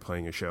changes when you're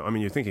playing a show. I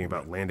mean, you're thinking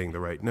about landing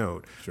the right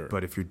note. Sure.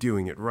 But if you're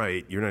doing it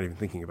right, you're not even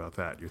thinking about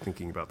that. You're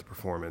thinking about the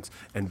performance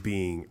and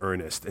being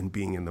earnest and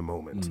being in the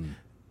moment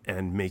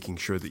and making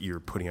sure that you're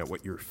putting out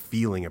what you're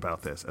feeling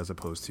about this as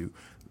opposed to,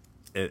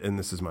 and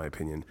this is my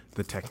opinion,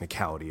 the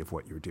technicality of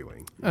what you're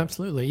doing.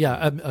 Absolutely.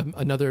 Yeah.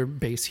 Another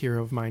bass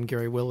hero of mine,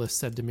 Gary Willis,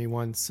 said to me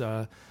once,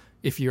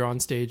 if you're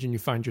on stage and you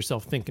find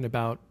yourself thinking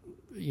about,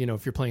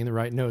 if you're playing the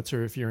right notes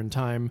or if you're in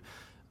time,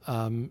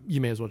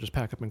 you may as well just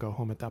pack up and go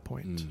home at that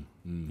point.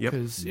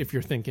 Because if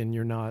you're thinking,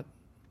 you're not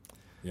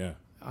doing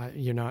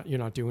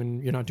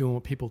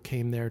what people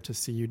came there to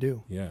see you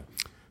do. Yeah.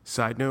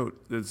 Side note: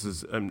 this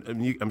is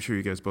I'm sure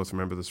you guys both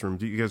remember this room.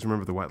 Do you guys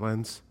remember the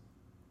Wetlands?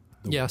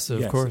 Yes,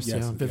 of course.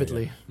 Yes,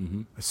 vividly. Yeah.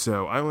 Mm-hmm.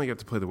 So I only got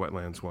to play the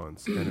Wetlands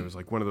once, and it was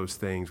like one of those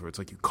things where it's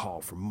like you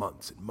call for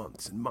months and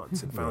months and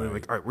months, and finally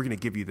like, all right, we're going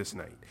to give you this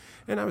night.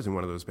 And I was in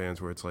one of those bands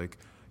where it's like,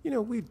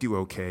 we do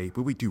okay,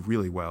 but we do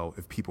really well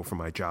if people from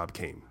my job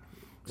came.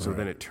 So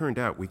then it turned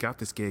out we got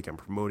this gig. I'm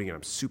promoting it.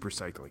 I'm super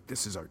psyched. I'm like,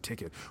 this is our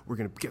ticket. We're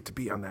going to get to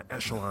be on that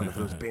echelon of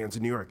those bands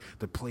in New York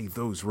that play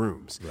those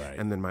rooms. Right.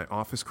 And then my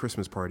office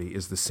Christmas party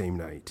is the same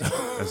night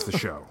as the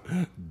show.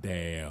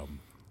 Damn.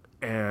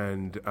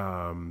 And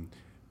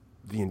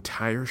the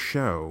entire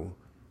show,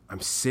 I'm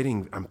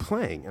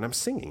playing, and I'm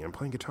singing. I'm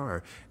playing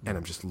guitar, and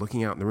I'm just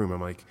looking out in the room.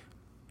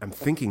 I'm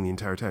thinking the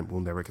entire time, we'll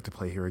never get to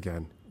play here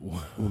again.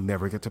 We'll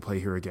never get to play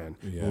here again.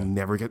 Yeah. We'll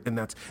never get, and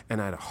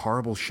I had a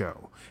horrible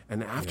show.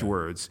 And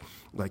afterwards,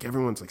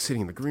 everyone's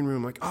sitting in the green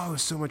room, oh, it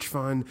was so much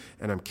fun.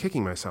 And I'm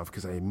kicking myself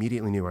because I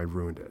immediately knew I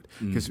ruined it.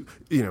 Because,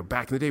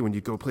 back in the day when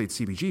you'd go play at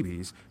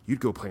CBGB's,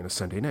 you'd go play on a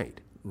Sunday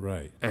night.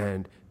 Right.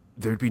 And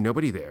there'd be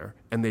nobody there,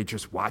 and they'd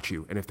just watch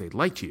you. And if they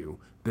liked you,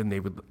 then they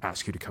would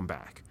ask you to come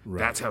back. Right.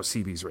 That's how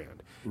CB's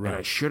ran. Right. And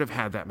I should have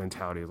had that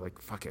mentality of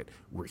fuck it,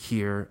 we're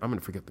here. I'm going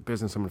to forget the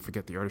business. I'm going to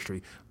forget the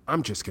artistry.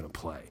 I'm just going to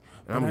play.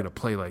 And I'm going to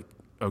play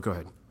oh, go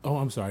ahead. Oh,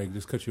 I'm sorry. I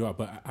just cut you off.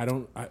 But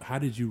how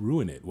did you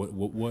ruin it?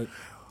 What?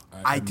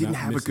 I didn't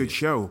have a good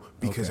show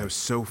because I was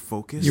so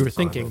focused you were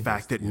thinking. on the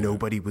fact that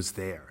nobody was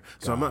there.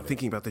 So I'm not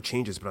thinking about the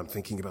changes, but I'm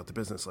thinking about the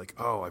business.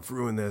 Oh, I've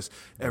ruined this.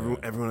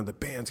 Everyone in the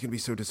band's going to be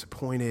so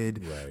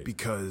disappointed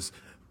because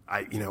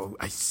I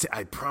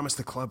promised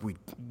the club I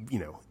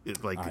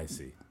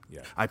see.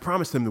 Yeah. I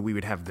promised them that we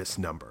would have this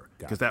number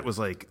because that was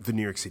the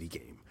New York City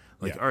game.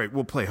 All right,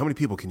 we'll play. How many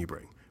people can you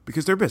bring?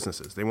 Because they're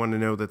businesses. They want to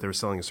know that they're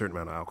selling a certain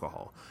amount of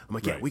alcohol. I'm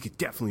like, we could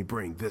definitely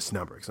bring this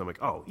number. Because I'm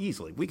like, oh,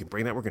 easily. We can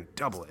bring that. We're going to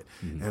double it.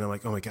 And I'm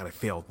like, oh, my God, I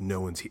failed.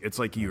 No one's here. It's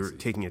like you're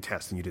taking a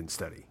test and you didn't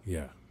study.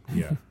 Yeah.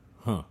 Yeah.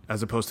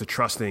 as opposed to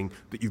trusting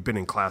that you've been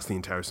in class the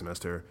entire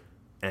semester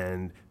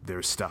and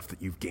there's stuff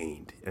that you've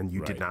gained and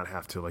you did not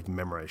have to like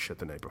memorize shit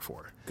the night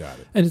before. Got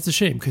it. And it's a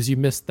shame because you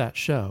missed that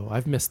show.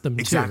 I've missed them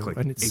Exactly. too,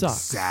 and it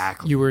sucks.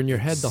 Exactly. You were in your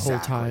head the whole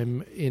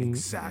time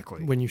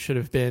when you should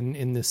have been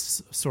in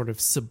this sort of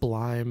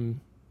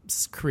sublime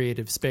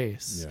creative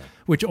space,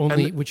 which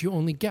you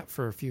only get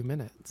for a few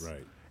minutes.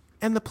 Right.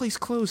 And the place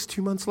closed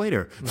 2 months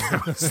later.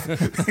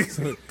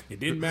 So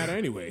it didn't matter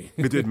anyway.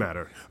 It did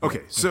matter.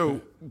 Okay,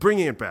 so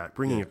bringing it back.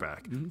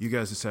 You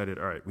guys decided,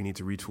 all right, we need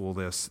to retool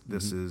this.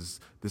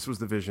 This was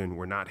the vision.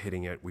 We're not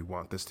hitting it. We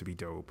want this to be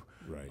dope.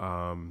 Right.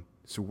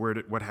 So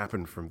what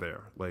happened from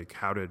there? Like,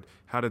 how did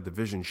the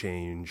vision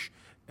change,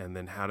 and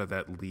then how did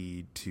that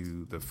lead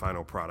to the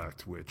final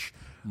product? Which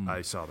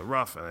I saw the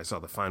rough and I saw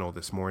the final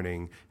this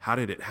morning. How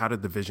did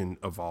the vision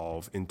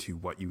evolve into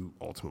what you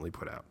ultimately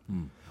put out?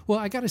 Well,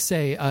 I got to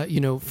say,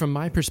 from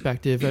my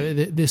perspective,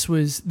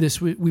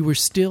 we were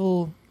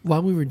still,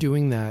 while we were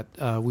doing that,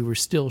 we were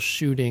still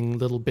shooting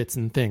little bits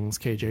and things,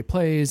 KJ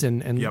Plays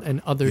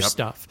and other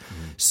stuff.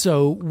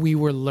 So we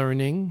were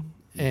learning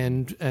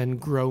and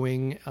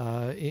growing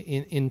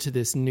into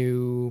this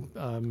new,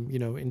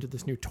 into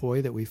this new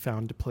toy that we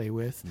found to play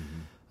with.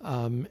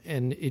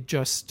 And it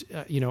just,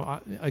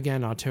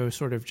 again, Otto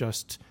sort of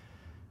just,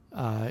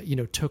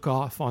 took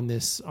off on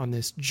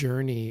this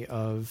journey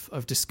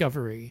of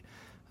discovery.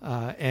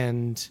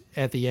 And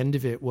at the end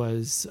of it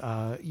was,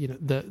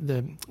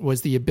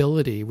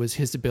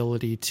 his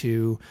ability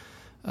to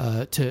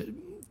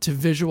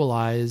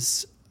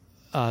visualize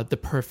the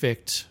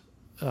perfect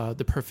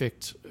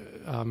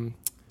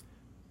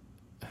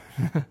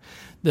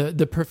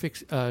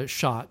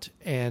shot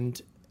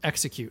and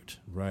execute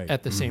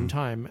at the same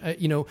time.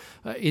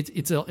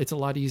 It's a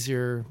lot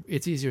easier.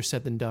 It's easier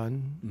said than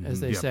done, as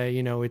they say.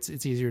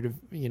 It's easier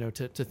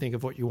to think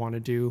of what you want to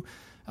do.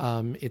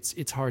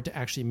 It's hard to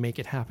actually make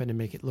it happen and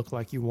make it look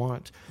like you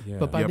want.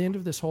 But by the end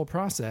of this whole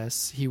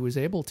process, he was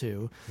able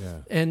to.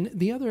 And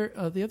the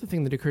other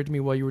thing that occurred to me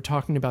while you were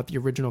talking about the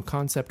original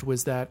concept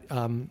was that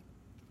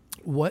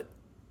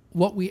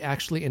what we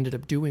actually ended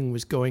up doing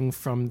was going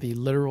from the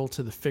literal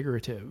to the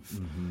figurative.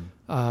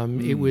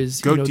 It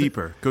was go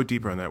deeper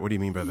on that. What do you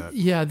mean by that?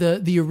 Yeah,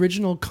 the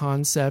original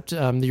concept,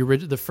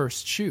 the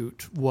first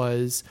shoot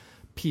was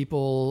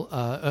people,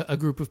 a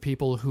group of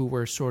people who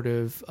were sort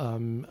of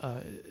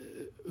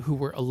who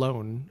were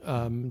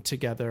alone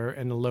together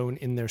and alone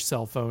in their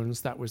cell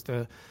phones. That was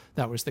the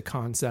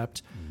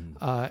concept,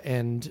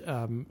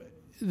 and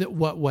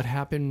what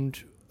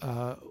happened.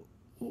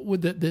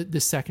 The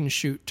second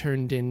shoot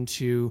turned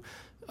into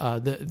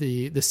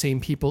the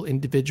same people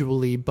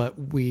individually, but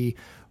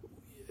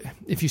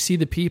if you see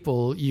the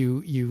people,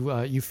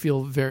 you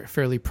feel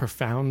fairly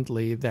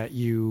profoundly that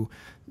you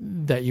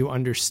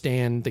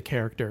understand the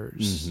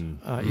characters,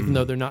 even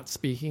though they're not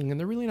speaking and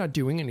they're really not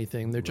doing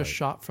anything. They're just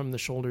shot from the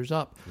shoulders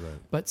up.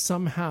 But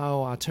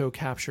somehow Otto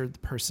captured the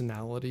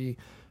personality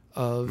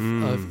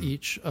of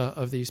each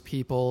of these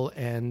people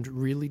and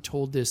really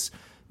told this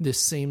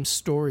same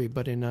story,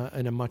 but in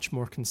a much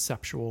more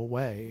conceptual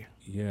way.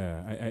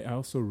 Yeah, I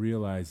also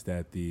realized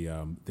that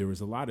there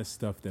was a lot of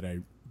stuff that I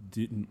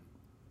didn't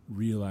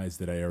realize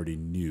that I already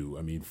knew.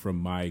 I mean, from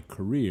my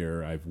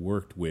career, I've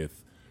worked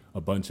with a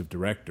bunch of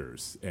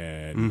directors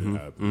and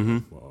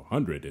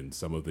 100, and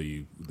some of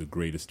the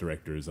greatest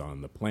directors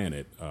on the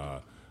planet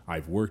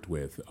I've worked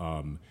with.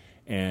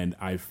 And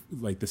I've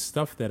like the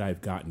stuff that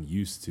I've gotten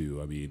used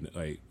to. I mean,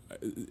 like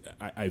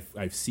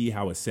I see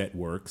how a set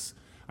works.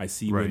 I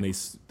see when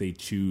they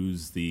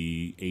choose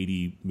the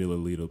 80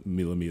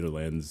 millimeter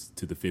lens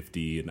to the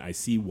 50, and I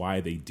see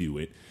why they do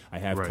it. I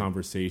have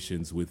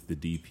conversations with the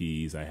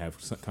DPs. I have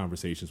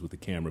conversations with the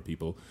camera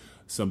people.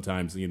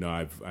 Sometimes,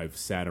 I've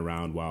sat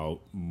around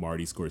while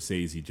Marty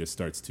Scorsese just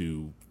starts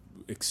to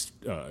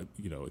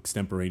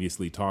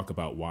extemporaneously talk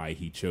about why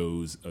he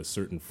chose a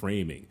certain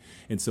framing.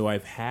 And so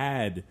I've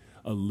had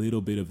a little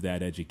bit of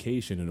that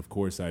education, and of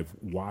course I've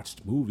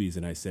watched movies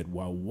and I said,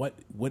 well,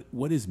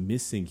 what is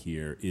missing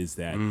here is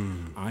that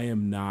I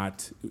am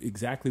not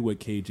exactly what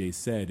KJ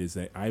said, is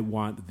that I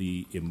want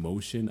the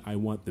emotion, I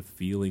want the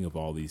feeling of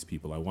all these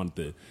people. I want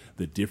the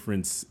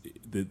difference,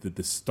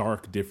 the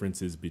stark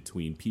differences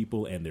between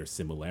people and their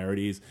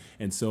similarities.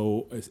 And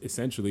so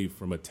essentially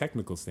from a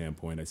technical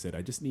standpoint, I said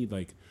I just need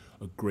like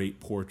a great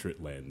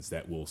portrait lens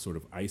that will sort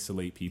of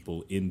isolate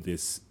people in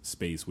this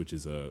space, which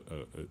is a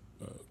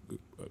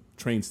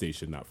train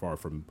station not far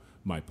from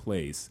my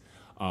place,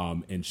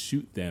 and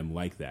shoot them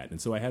like that. And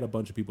so I had a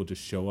bunch of people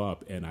just show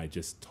up, and I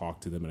just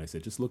talked to them, and I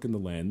said, just look in the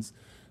lens.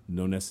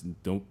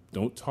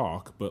 Don't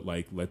talk, but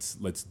like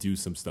let's do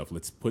some stuff.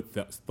 Let's put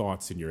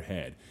thoughts in your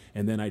head.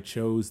 And then I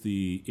chose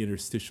the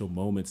interstitial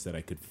moments that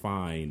I could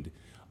find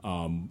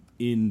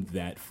in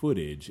that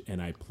footage,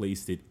 and I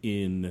placed it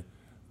in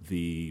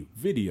the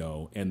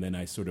video, and then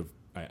I sort of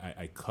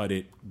I cut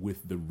it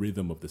with the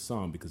rhythm of the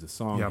song, because the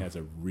song has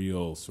a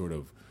real sort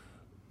of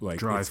like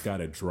drive. It's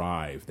got a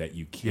drive that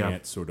you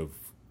can't sort of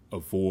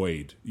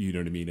avoid, you know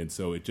what I mean? And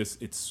so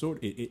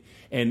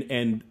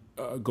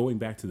going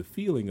back to the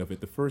feeling of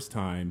it, the first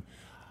time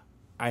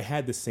I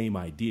had the same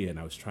idea, and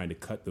I was trying to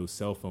cut those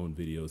cell phone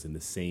videos in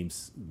the same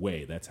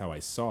way. That's how I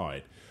saw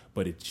it,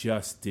 but it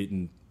just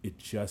didn't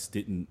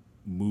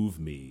move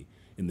me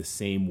in the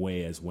same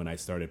way as when I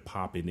started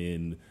popping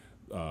in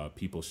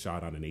people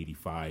shot on an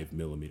 85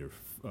 millimeter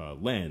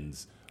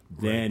lens.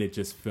 Then it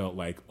just felt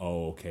like,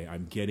 oh, okay,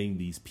 I'm getting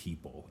these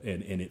people,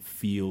 and it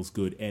feels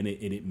good, and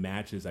it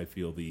matches, I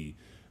feel, the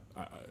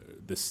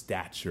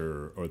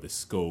stature or the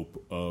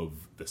scope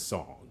of the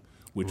song,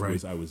 which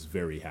I was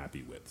very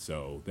happy with.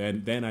 So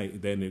then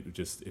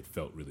it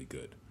felt really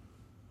good.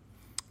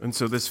 And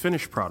so this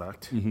finished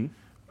product,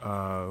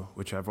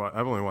 which I've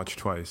only watched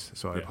twice,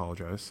 so I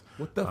apologize.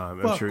 What the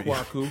fuck,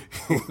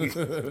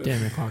 Kwaku?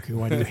 Damn it, Kwaku!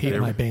 Why do you hate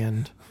my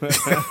band?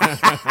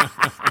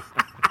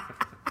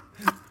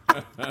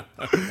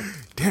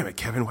 Damn it,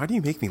 Kevin! Why do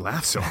you make me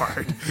laugh so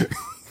hard?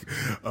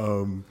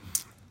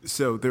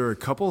 So there are a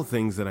couple of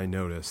things that I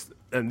noticed,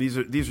 and these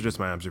are just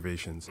my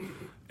observations,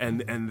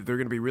 and they're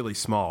going to be really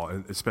small,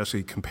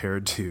 especially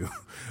compared to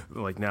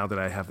like now that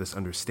I have this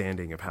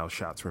understanding of how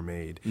shots were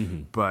made.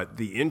 But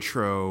the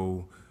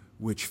intro,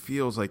 which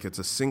feels like it's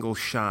a single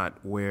shot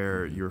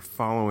where you're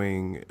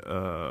following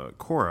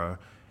Cora,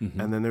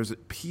 and then there's a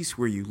piece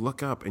where you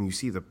look up and you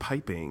see the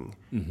piping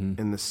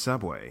in the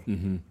subway,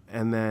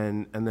 and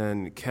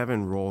then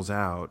Kevin rolls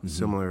out,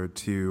 similar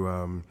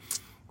to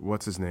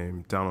what's his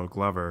name, Donald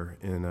Glover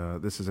in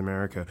This Is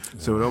America.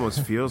 So it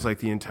almost feels like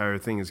the entire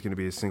thing is going to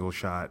be a single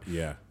shot.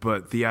 Yeah.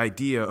 But the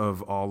idea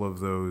of all of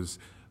those,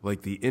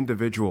 like the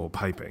individual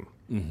piping,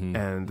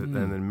 and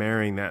then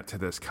marrying that to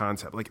this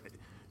concept, like.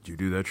 Do you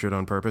do that shit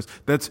on purpose?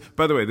 That's,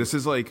 by the way, this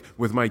is like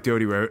with Mike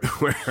Doty where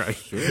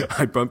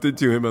I bumped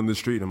into him on the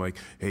street and I'm like,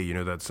 hey, you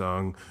know that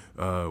song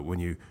when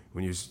you're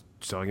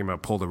talking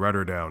about pull the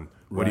rudder down,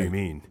 what do you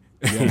mean?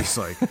 Yeah.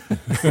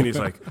 And he's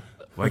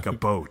like a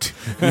boat.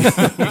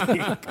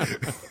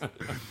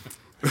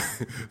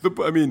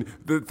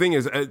 The thing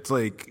is, it's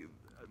like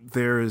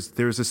there's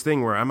this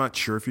thing where I'm not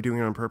sure if you're doing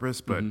it on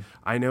purpose, but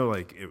I know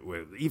like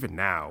even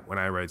now when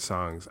I write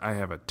songs, I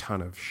have a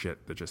ton of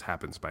shit that just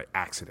happens by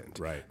accident.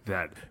 Right.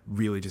 That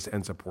really just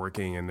ends up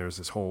working, and there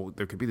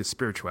could be the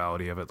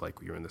spirituality of it,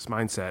 like you're in this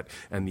mindset,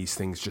 and these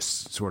things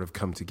just sort of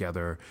come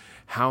together.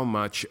 How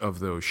much of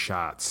those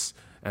shots,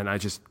 and I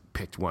just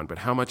picked one, but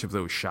how much of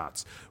those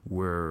shots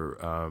were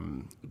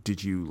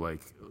did you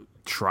like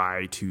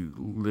try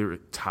to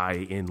tie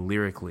in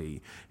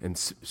lyrically and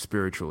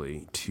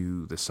spiritually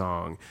to the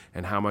song,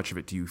 and how much of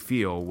it do you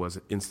feel was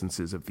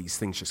instances of these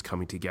things just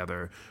coming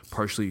together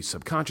partially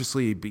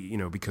subconsciously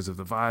because of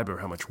the vibe, or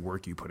how much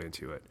work you put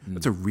into it?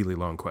 That's a really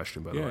long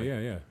question, by the way.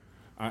 Yeah.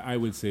 I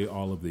would say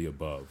all of the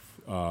above.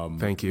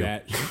 Thank you.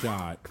 That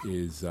shot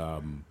is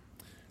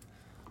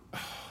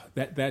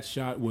that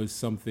shot was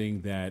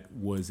something that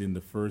was in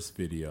the first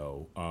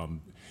video.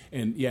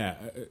 And yeah,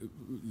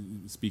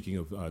 speaking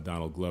of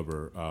Donald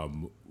Glover,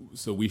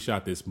 so we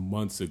shot this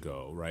months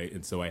ago, right?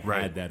 And so I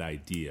had that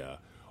idea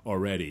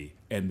already.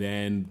 And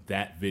then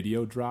that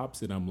video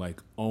drops, and I'm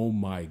like, oh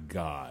my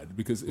God.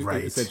 Because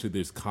essentially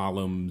there's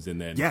columns, and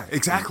then... Yeah,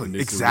 exactly. And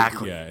and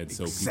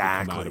so people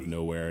come out of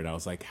nowhere, and I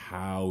was like,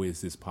 how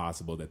is this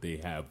possible that they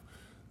have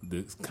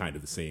this kind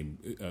of the same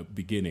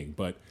beginning?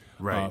 But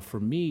for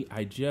me,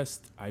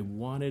 I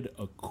wanted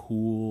a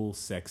cool,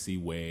 sexy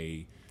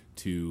way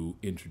to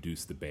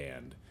introduce the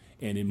band.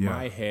 And in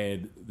my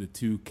head, the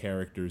two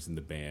characters in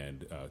the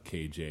band,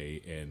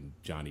 KJ and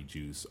Johnny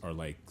Juice, are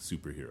like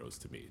superheroes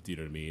to me. Do you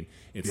know what I mean?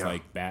 It's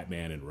like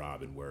Batman and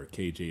Robin, where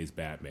KJ is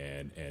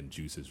Batman and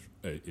Juice is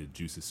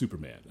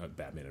Superman.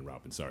 Batman and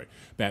Robin, sorry.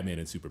 Batman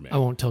and Superman. I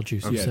won't tell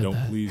Juice you said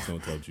that. Please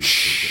don't tell Juice.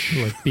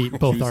 He would beat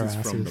both Juice our is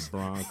asses. from the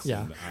Bronx,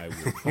 and I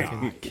will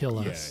die. Kill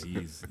us.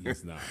 Yeah,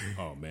 he's not.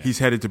 Oh, man. He's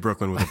headed to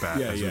Brooklyn with a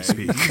bat as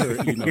we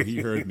speak.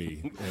 He heard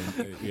me.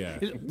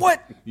 And,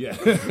 What? Yeah.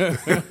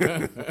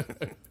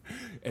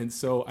 And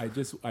so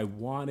I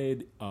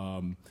wanted,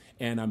 and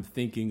I'm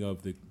thinking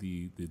of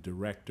the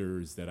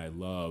directors that I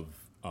love.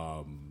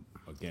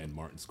 Again,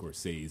 Martin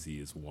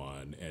Scorsese is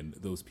one, and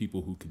those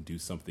people who can do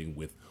something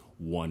with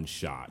one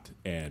shot,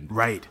 and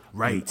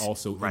and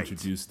also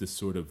introduce the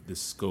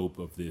scope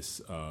of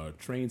this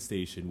train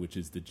station, which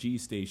is the G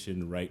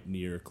station right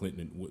near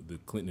the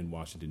Clinton and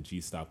Washington G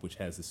stop, which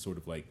has this sort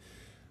of like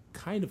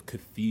kind of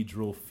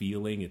cathedral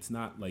feeling. It's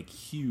not like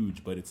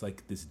huge, but it's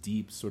like this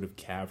deep sort of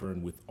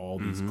cavern with all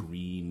these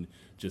green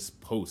just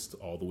posts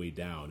all the way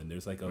down, and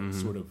there's like a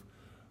sort of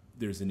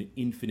there's an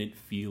infinite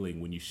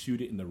feeling when you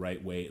shoot it in the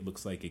right way. It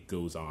looks like it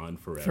goes on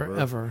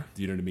forever.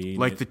 Do you know what I mean?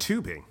 Like the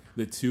tubing,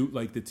 the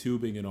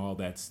tubing and all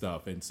that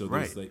stuff. And so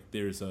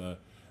there's a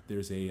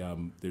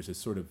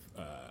sort of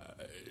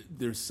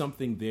there's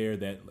something there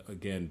that,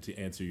 again, to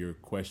answer your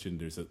question,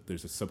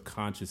 there's a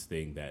subconscious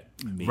thing that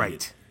made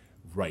it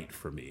right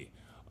for me.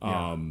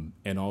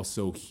 And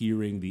also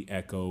hearing the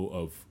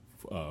echo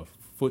of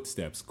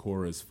footsteps,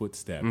 Cora's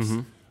footsteps,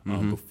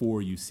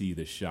 before you see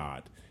the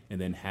shot, and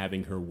then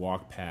having her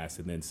walk past,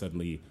 and then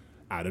suddenly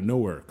out of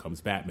nowhere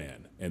comes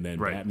Batman, and then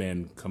Right.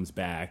 Batman comes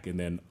back, and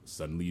then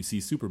suddenly you see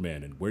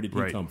Superman, and where did he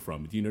Right. come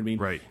from? Do you know what I mean?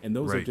 Right. And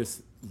those are Right.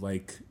 just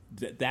like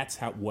that's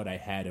what I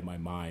had in my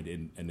mind.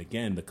 And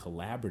again, the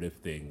collaborative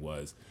thing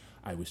was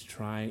I was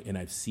trying, and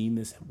I've seen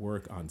this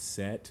work on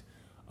set.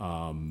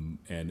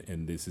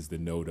 And this is the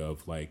note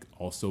of like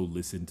also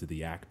listen to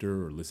the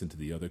actor or listen to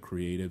the other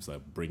creatives. I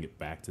bring it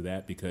back to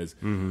that because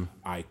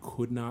I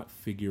could not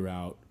figure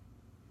out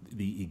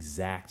the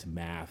exact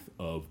math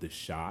of the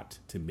shot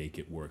to make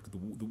it work.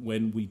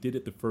 When we did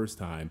it the first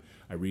time,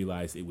 I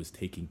realized it was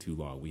taking too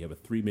long. We have a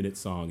 3-minute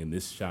song, and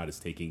this shot is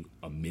taking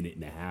a minute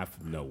and a half.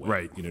 No way.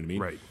 Right. You know what I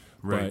mean? Right.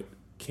 But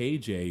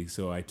KJ,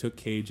 so I took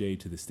KJ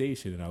to the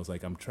station, and I was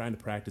like, I'm trying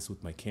to practice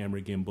with my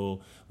camera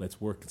gimbal. Let's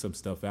work some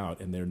stuff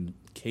out. And then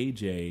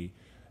KJ,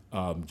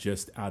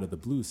 just out of the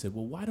blue, said,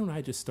 well, why don't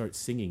I just start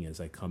singing as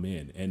I come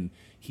in? And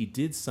he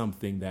did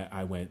something that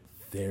I went,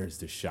 there's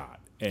the shot.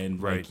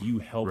 And Right. like you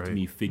helped Right.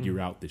 me figure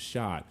out the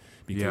shot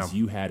because Yeah.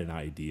 you had an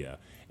idea.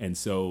 And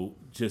so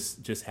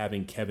just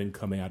having Kevin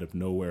coming out of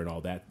nowhere and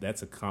all that,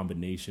 that's a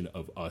combination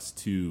of us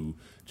two,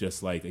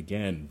 just like,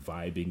 again,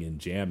 vibing and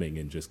jamming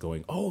and just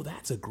going, oh,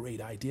 that's a great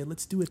idea.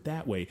 Let's do it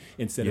that way.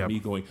 Instead Yep. of me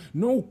going,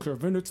 no,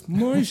 Kevin, it's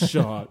my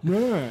shot. You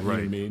know what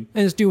I mean?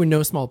 And it's due in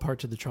no small part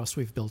to the trust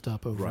we've built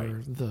up over Right.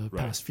 the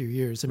Right. past few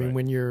years. I mean, Right.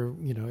 when you're,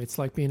 it's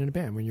like being in a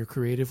band. When you're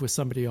creative with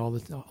somebody all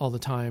the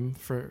time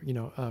for,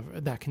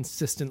 that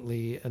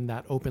consistently and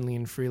that openly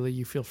and freely,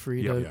 you feel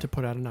free Yeah. to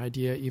put out an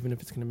idea, even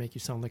if it's going to make you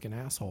sound like an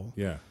asshole.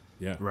 Yeah.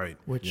 Yeah. Right.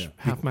 Which Yeah.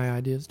 half my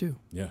ideas do.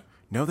 Yeah.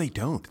 No, they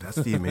don't. That's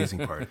the amazing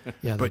part.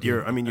 Yeah, but they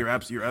you're do. you're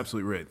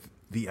absolutely right.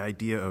 The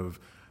idea of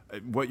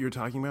what you're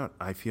talking about,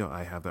 I feel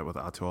I have that with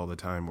Otto all the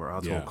time, where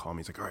Otto Yeah. will call me.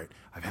 He's like, all right,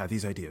 I've had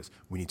these ideas.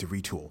 We need to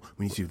retool.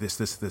 We need to do this,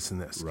 and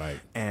this.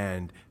 Right.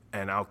 And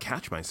I'll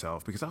catch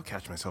myself, because I'll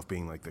catch myself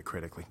being like the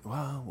critic, like,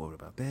 well, what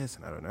about this?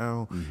 And I don't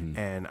know. Mm-hmm.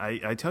 And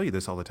I tell you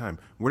this all the time.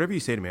 Whatever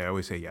you say to me, I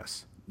always say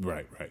yes.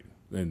 Right. Right.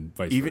 And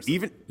vice Even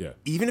versa. Yeah.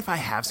 even if I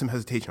have some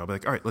hesitation, I'll be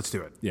like, all right, let's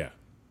do it. Yeah.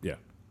 Yeah.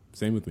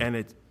 Same with me.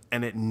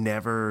 And it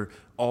never,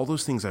 all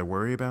those things I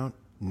worry about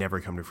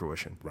never come to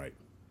fruition. right.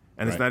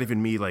 And it's Right. not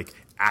even me like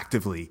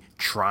actively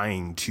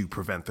trying to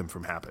prevent them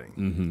from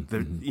happening.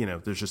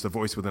 There's just a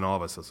voice within all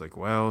of us that's like,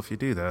 well, if you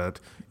do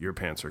that, your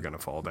pants are going to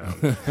fall down.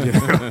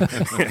 Yeah.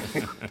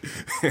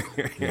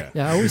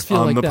 Yeah, I always feel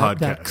On like the that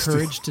podcast.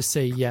 courage to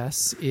say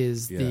yes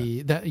is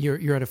that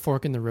you're at a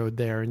fork in the road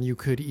there, and you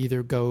could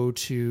either go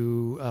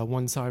to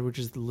one side, which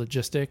is the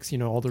logistics,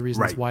 all the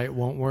reasons Right. why it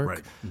won't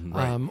work,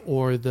 Right.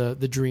 or the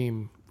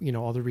dream,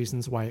 all the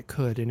reasons why it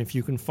could. And if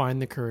you can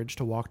find the courage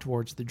to walk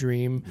towards the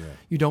dream,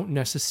 you don't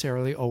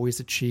necessarily always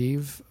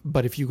achieve,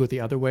 but if you go the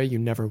other way, you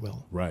never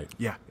will. Right.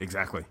 Yeah,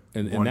 exactly.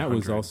 And that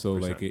was also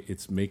 100%. like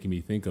it's making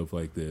me think of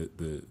like the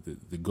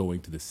going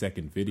to the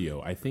second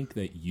video. I think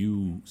that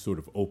you sort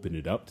of opened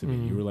it up to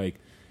me. You were like,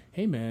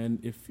 hey man,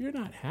 if you're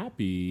not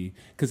happy,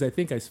 because I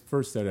think I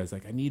first said, I was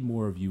like, I need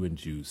more of you and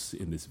Juice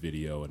in this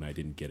video, and I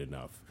didn't get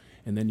enough.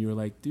 And then you were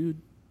like,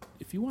 dude,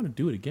 if you want to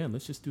do it again,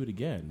 let's just do it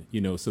again.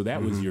 So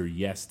that was your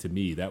yes to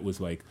me. That was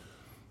like,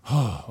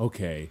 oh,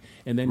 okay.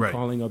 And then Right.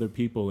 calling other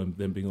people and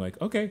then being like,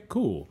 okay,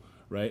 cool.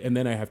 Right. And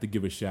then I have to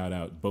give a shout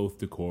out both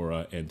to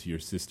Cora and to your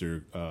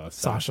sister,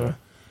 Sasha.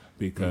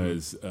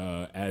 Because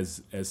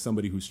as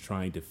somebody who's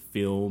trying to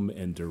film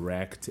and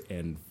direct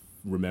and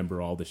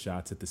remember all the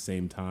shots at the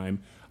same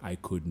time, I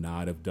could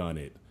not have done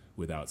it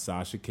without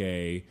Sasha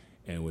K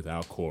and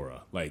without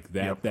Cora. Like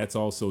that. Yep. That's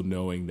also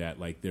knowing that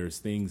like there's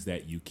things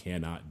that you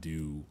cannot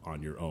do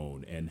on your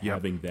own, and Yep.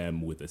 having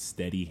them with a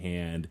steady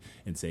hand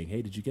and saying,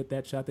 hey, did you get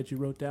that shot that you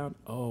wrote down?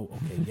 Oh,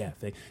 okay, yeah.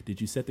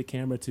 Did you set the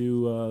camera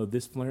to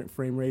this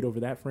frame rate over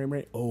that frame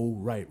rate? Oh,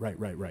 right.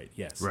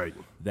 Yes. Right.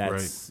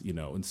 That's,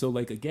 and so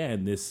like,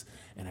 again, this,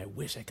 and I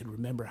wish I could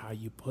remember how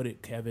you put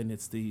it, Kevin.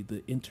 It's the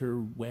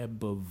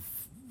interweb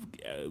of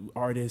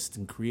artists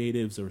and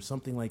creatives or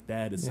something like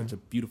that. It's such a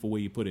beautiful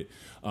way you put it.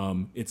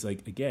 It's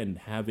like, again,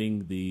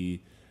 having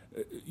the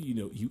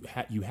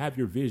you have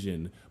your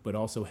vision, but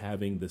also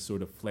having the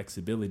sort of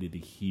flexibility to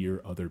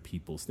hear other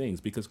people's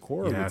things, because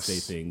Cora would say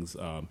things,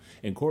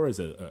 and Cora's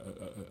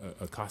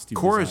a costume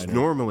Cora's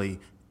designer.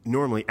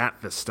 normally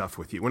at this stuff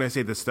with you. When I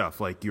say this stuff,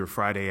 like your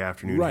Friday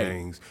afternoon Right.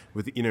 hangs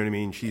with, you know what I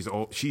mean? She's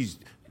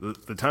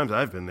the times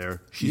I've been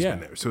there, she's Yeah. been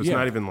there. So it's Yeah.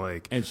 not even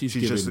like, And she's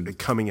just given-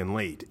 coming in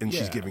late and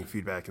she's Yeah. giving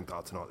feedback and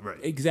thoughts and all. Right.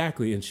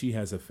 Exactly, and she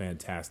has a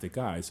fantastic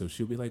eye. So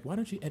she'll be like, "Why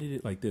don't you edit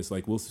it like this?"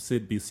 Like we'll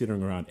be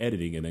sitting around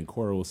editing, and then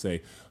Cora will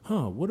say,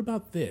 "Huh, what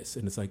about this?"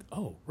 And it's like,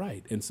 "Oh,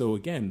 right." And so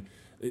again,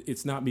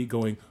 it's not me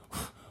going,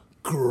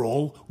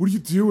 "Girl, what are you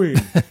doing?"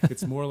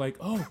 It's more like,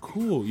 "Oh,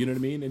 cool," you know what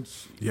I mean? And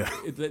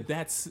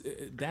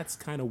that's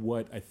kind of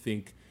what I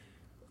think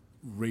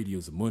Radio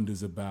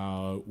Zamunda's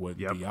about, what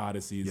Yep. the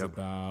Odyssey is Yep.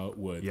 about,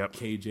 what Yep.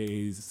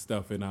 KJ's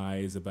stuff and I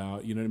is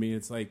about. You know what I mean?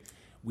 It's like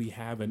we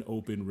have an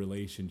open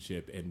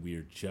relationship and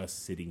we're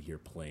just sitting here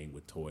playing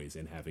with toys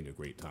and having a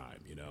great time,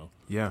 you know?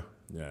 Yeah.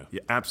 Yeah. Yeah,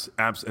 abs.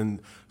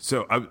 And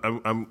so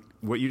I'm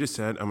what you just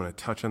said, I'm going to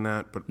touch on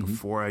that. But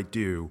before I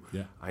do,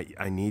 Yeah.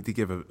 I need to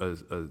give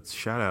a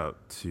shout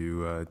out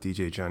to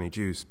DJ Johnny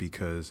Juice,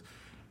 because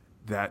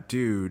that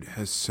dude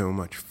has so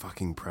much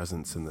fucking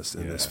presence in this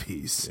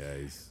piece. Yeah,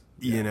 he's...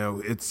 You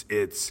know, it's.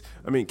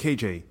 I mean,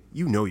 KJ,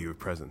 you know you have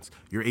presence.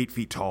 You're 8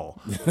 feet tall,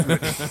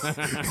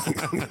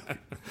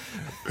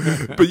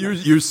 but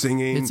you're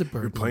singing. It's a you're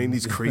burden. playing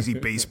these crazy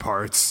bass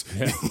parts.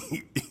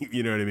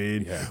 You know what I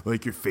mean? Yeah.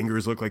 Like your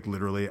fingers look like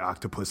literally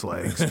octopus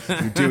legs.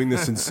 You're doing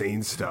this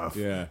insane stuff.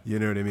 Yeah. You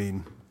know what I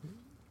mean?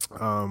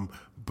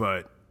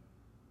 But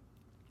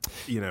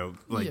you know,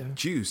 like Yeah.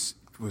 Juice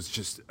was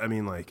just. I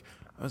mean, like.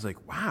 I was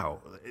like, wow,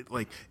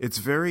 it's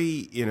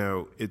very, you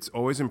know, it's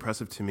always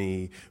impressive to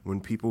me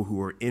when people who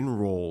are in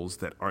roles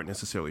that aren't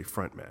necessarily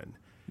frontmen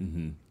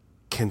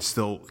can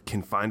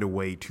find a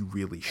way to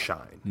really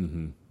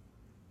shine.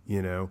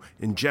 You know,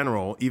 in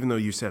general, even though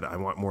you said I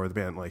want more of the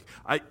band, like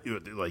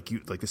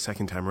the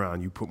second time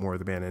around, you put more of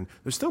the band in.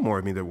 There's still more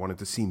of me that wanted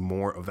to see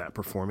more of that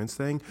performance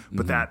thing,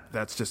 but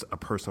that's just a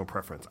personal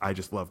preference. I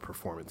just love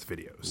performance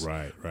videos,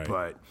 Right.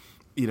 But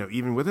you know,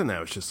 even within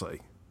that, it's just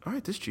like, all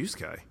right, this Juice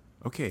guy,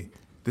 okay.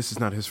 This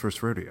is not his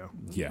first rodeo.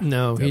 Yeah.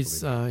 No,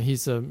 definitely.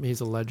 he's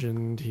a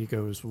legend. He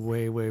goes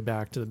way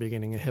back to the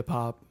beginning of hip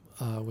hop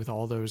with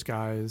all those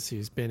guys.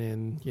 He's been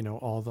in, you know,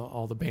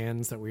 all the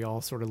bands that we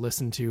all sort of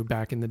listened to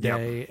back in the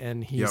day,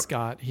 and he's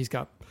got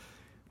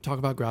talk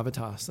about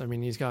gravitas. I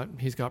mean, he's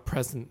got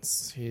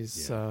presence.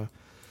 He's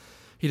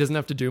he doesn't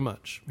have to do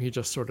much. He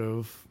just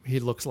he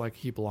looks like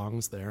he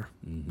belongs there.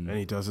 And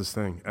he does his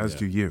thing, as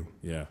do you.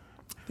 Yeah.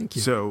 Thank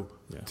you. So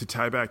to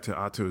tie back to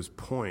Otto's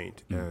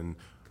point, and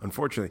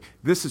unfortunately,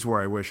 this is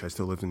where I wish I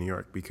still lived in New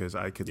York, because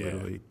I could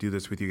literally do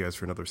this with you guys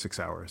for another 6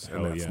 hours.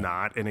 And that's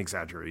not an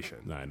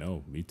exaggeration. I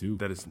know. Me too.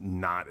 That is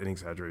not an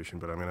exaggeration,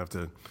 but I'm going to have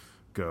to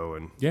go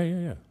and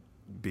Yeah.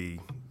 be,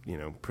 you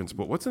know,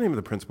 principal. What's the name of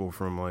the principal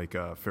from like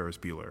Ferris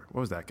Bueller? What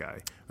was that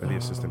guy? Or the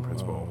assistant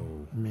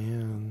principal?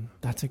 Man,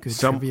 that's a good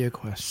trivia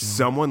question.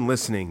 Someone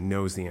listening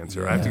knows the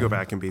answer. I have to go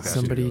back and be that.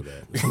 Somebody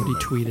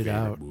tweeted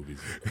out. Movies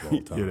of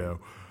all time. You know,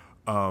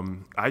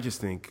 I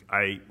just think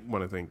I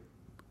want to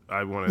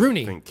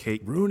Rooney. thank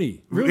Kate.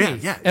 Rooney.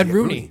 Yeah. Ed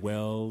Rooney.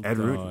 Well Ed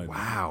done. Rooney.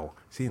 Wow.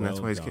 See, and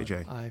that's why he's done.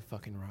 KJ. I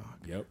fucking rock.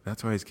 Yep.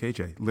 That's why he's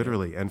KJ,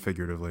 literally and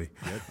figuratively.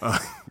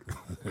 Yep.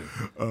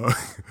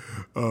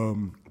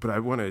 But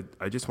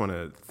I just want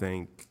to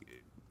thank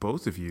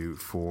both of you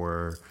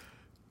for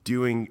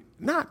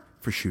not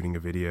for shooting a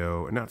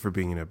video and not for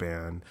being in a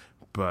band,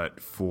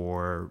 but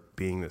for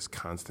being this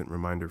constant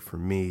reminder for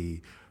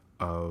me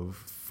of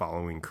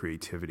following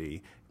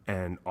creativity.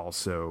 And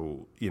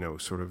also, you know,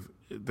 sort of,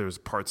 there's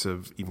parts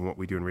of even what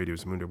we do in Radio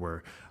Zamunda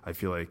where I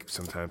feel like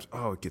sometimes,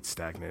 it gets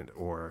stagnant,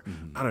 or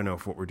I don't know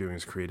if what we're doing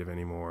is creative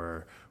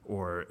anymore,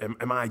 or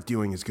am I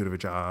doing as good of a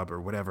job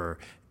or whatever.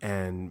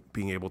 And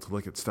being able to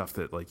look at stuff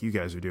that like you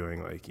guys are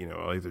doing, like, you know,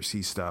 I'll either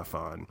see stuff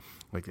on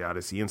like the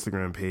Odyssey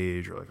Instagram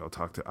page, or like I'll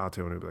talk to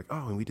Otto and he'll be like,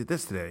 and we did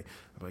this today.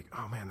 I'm like,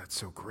 oh man, that's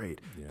so great.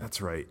 Yeah.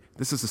 That's right.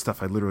 This is the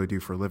stuff I literally do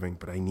for a living,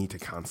 but I need to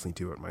constantly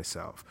do it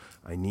myself.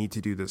 I need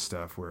to do this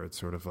stuff where it's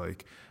sort of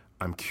like,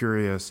 I'm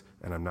curious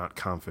and I'm not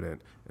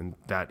confident, and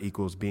that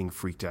equals being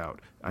freaked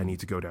out. I need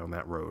to go down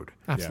that road.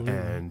 Absolutely.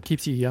 And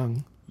keeps you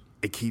young.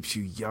 It keeps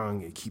you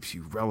young, it keeps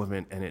you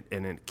relevant, and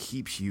it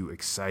keeps you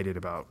excited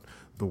about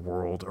the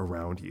world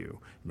around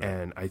you. Right.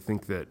 And I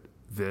think that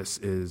this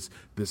is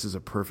a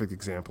perfect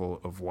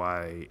example of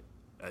why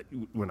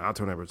when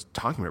Otto and I were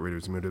talking about Radio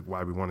Zamunda,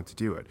 why we wanted to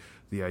do it.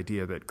 The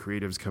idea that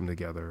creatives come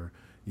together,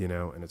 you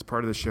know, and it's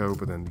part of the show,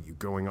 but then you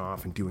going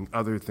off and doing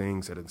other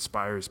things that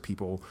inspires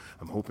people.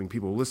 I'm hoping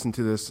people will listen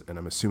to this, and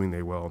I'm assuming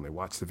they will, and they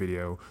watch the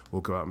video,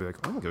 will go out and be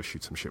like, I'm gonna go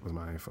shoot some shit with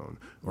my iPhone,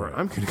 or right.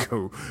 I'm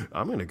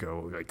gonna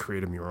go like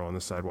create a mural on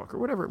the sidewalk, or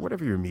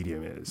whatever your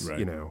medium is, right.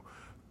 You know,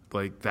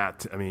 like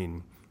that. I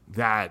mean,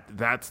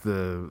 that's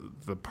the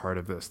part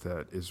of this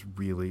that is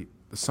really,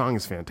 the song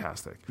is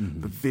fantastic,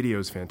 the video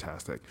is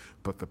fantastic,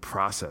 but the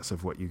process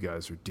of what you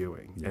guys are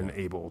doing and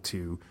able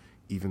to,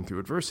 even through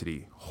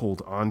adversity,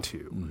 hold on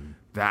to.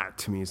 That,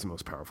 to me, is the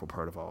most powerful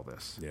part of all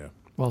this. Yeah.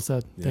 Well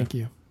said. Yeah. Thank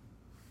you.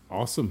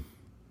 Awesome.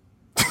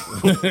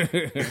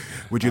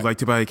 Would you like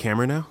to buy a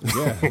camera now?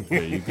 Yeah.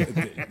 There you go.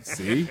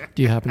 See?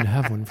 Do you happen to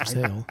have one for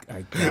sale?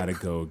 I gotta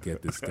go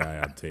get this guy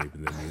on tape,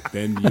 and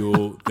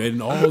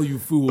then all you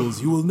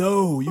fools, you will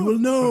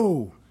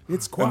know.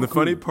 It's Kwaku. And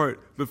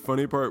the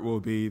funny part will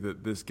be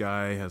that this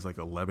guy has like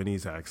a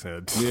Lebanese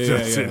accent.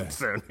 Yeah.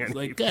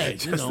 Like, hey,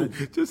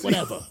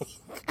 whatever.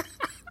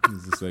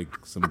 He's just like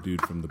some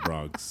dude from the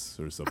Bronx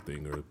or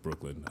something, or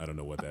Brooklyn. I don't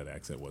know what that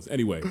accent was.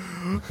 Anyway.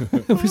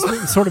 It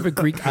was sort of a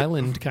Greek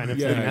island kind of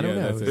thing. I don't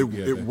know.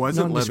 It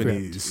wasn't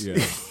Lebanese. Yeah,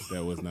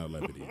 that was not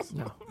Lebanese.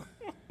 No.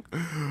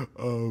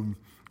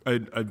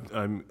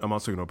 I'm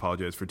also going to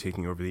apologize for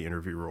taking over the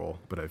interview role,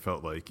 but I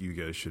felt like you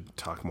guys should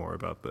talk more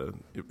about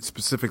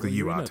specifically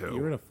you, Otto.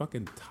 You're in a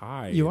fucking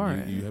tie. You are.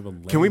 You have a.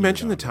 Can we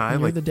mention the tie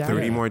You're like the dad.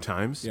 30 more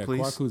times, Yeah, please?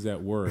 Kwaku's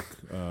at work.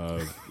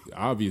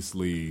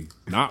 Obviously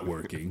not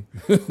working.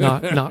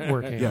 Not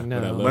working. Yeah, no.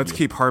 but I love Let's you.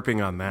 keep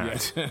harping on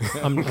that.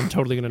 I'm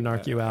totally going to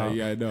narc you out.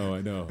 Yeah, I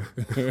know.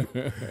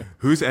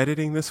 Who's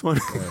editing this one?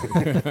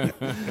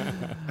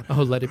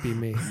 Oh, let it be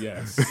me.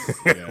 Yes.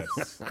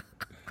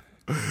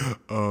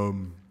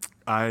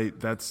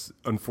 That's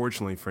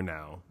unfortunately for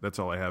now. That's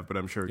all I have, but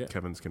I'm sure Yeah.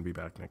 Kevin's going to be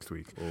back next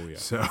week. Oh yeah.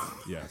 So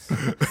Yes.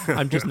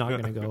 I'm just not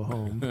going to go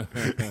home.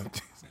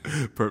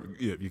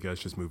 yeah, you guys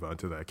just move on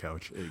to that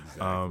couch.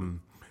 Exactly.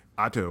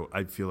 Otto,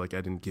 I feel like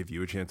I didn't give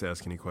you a chance to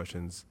ask any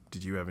questions.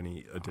 Did you have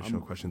any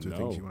additional questions or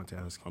things you want to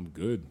ask? I'm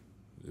good.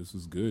 This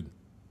was good.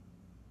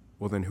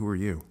 Well, then who are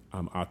you?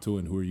 I'm Otto,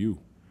 and who are you?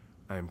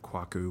 I am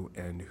Kwaku,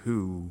 and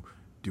who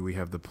do we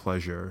have the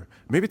pleasure?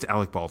 Maybe it's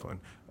Alec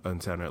Baldwin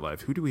on Saturday Night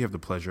Live. Who do we have the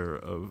pleasure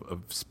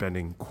of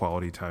spending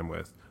quality time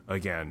with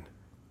again?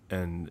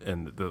 And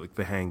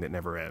the hang that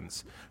never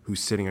ends.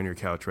 Who's sitting on your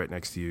couch right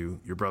next to you?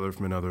 Your brother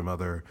from another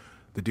mother.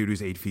 The dude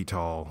who's 8 feet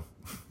tall.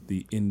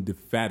 The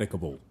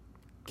indefatigable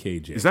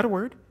KJ. Is that a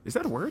word? Is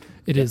that a word?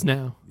 It is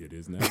now. It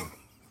is now.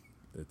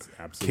 That's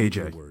absolutely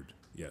KJ. the word.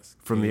 Yes.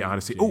 From the KJ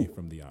Odyssey. Oh!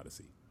 From the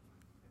Odyssey.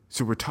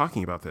 So we're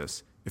talking about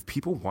this. If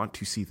people want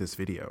to see this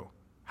video,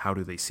 how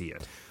do they see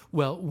it?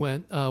 Well,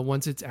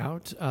 once it's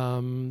out,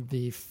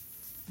 the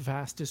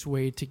fastest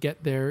way to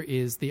get there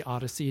is the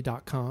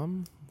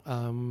Odyssey.com.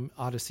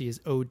 Odyssey is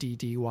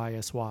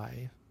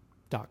ODDYSY.com.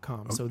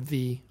 So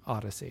the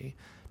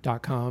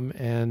Odyssey.com.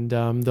 And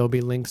there'll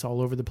be links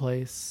all over the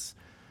place.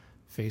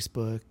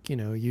 Facebook,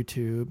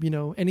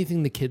 YouTube,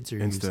 anything the kids are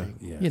Insta.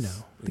 using.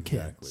 Yes, The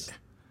exactly. kids.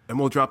 And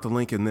we'll drop the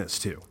link in this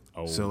too.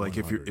 Oh, so like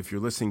 100. if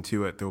you're listening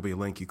to it, there'll be a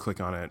link. You click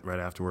on it right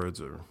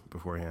afterwards or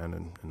beforehand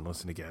and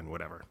listen again,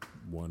 whatever.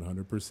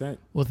 100%.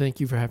 Well, thank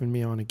you for having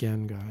me on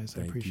again, guys. I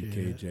Thank appreciate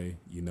you, it. KJ.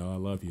 You know I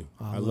love you.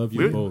 I I love love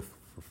you. you both,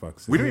 for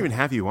fuck's sake. We don't even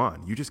have you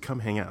on. You just come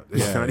hang out.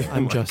 It's Yeah, not yeah. even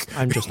I'm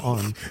like- just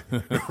on.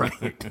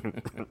 right.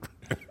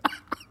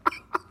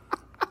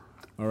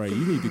 All right,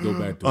 you need to go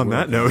back to On work.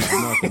 that note.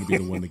 I'm not going to be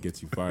the one that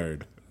gets you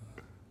fired.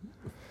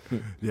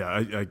 Yeah,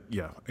 I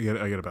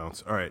gotta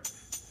bounce. All right.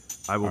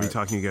 I will be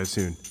talking to you guys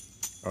soon.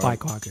 Bye,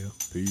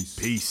 Kwaku. Peace.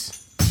 Peace.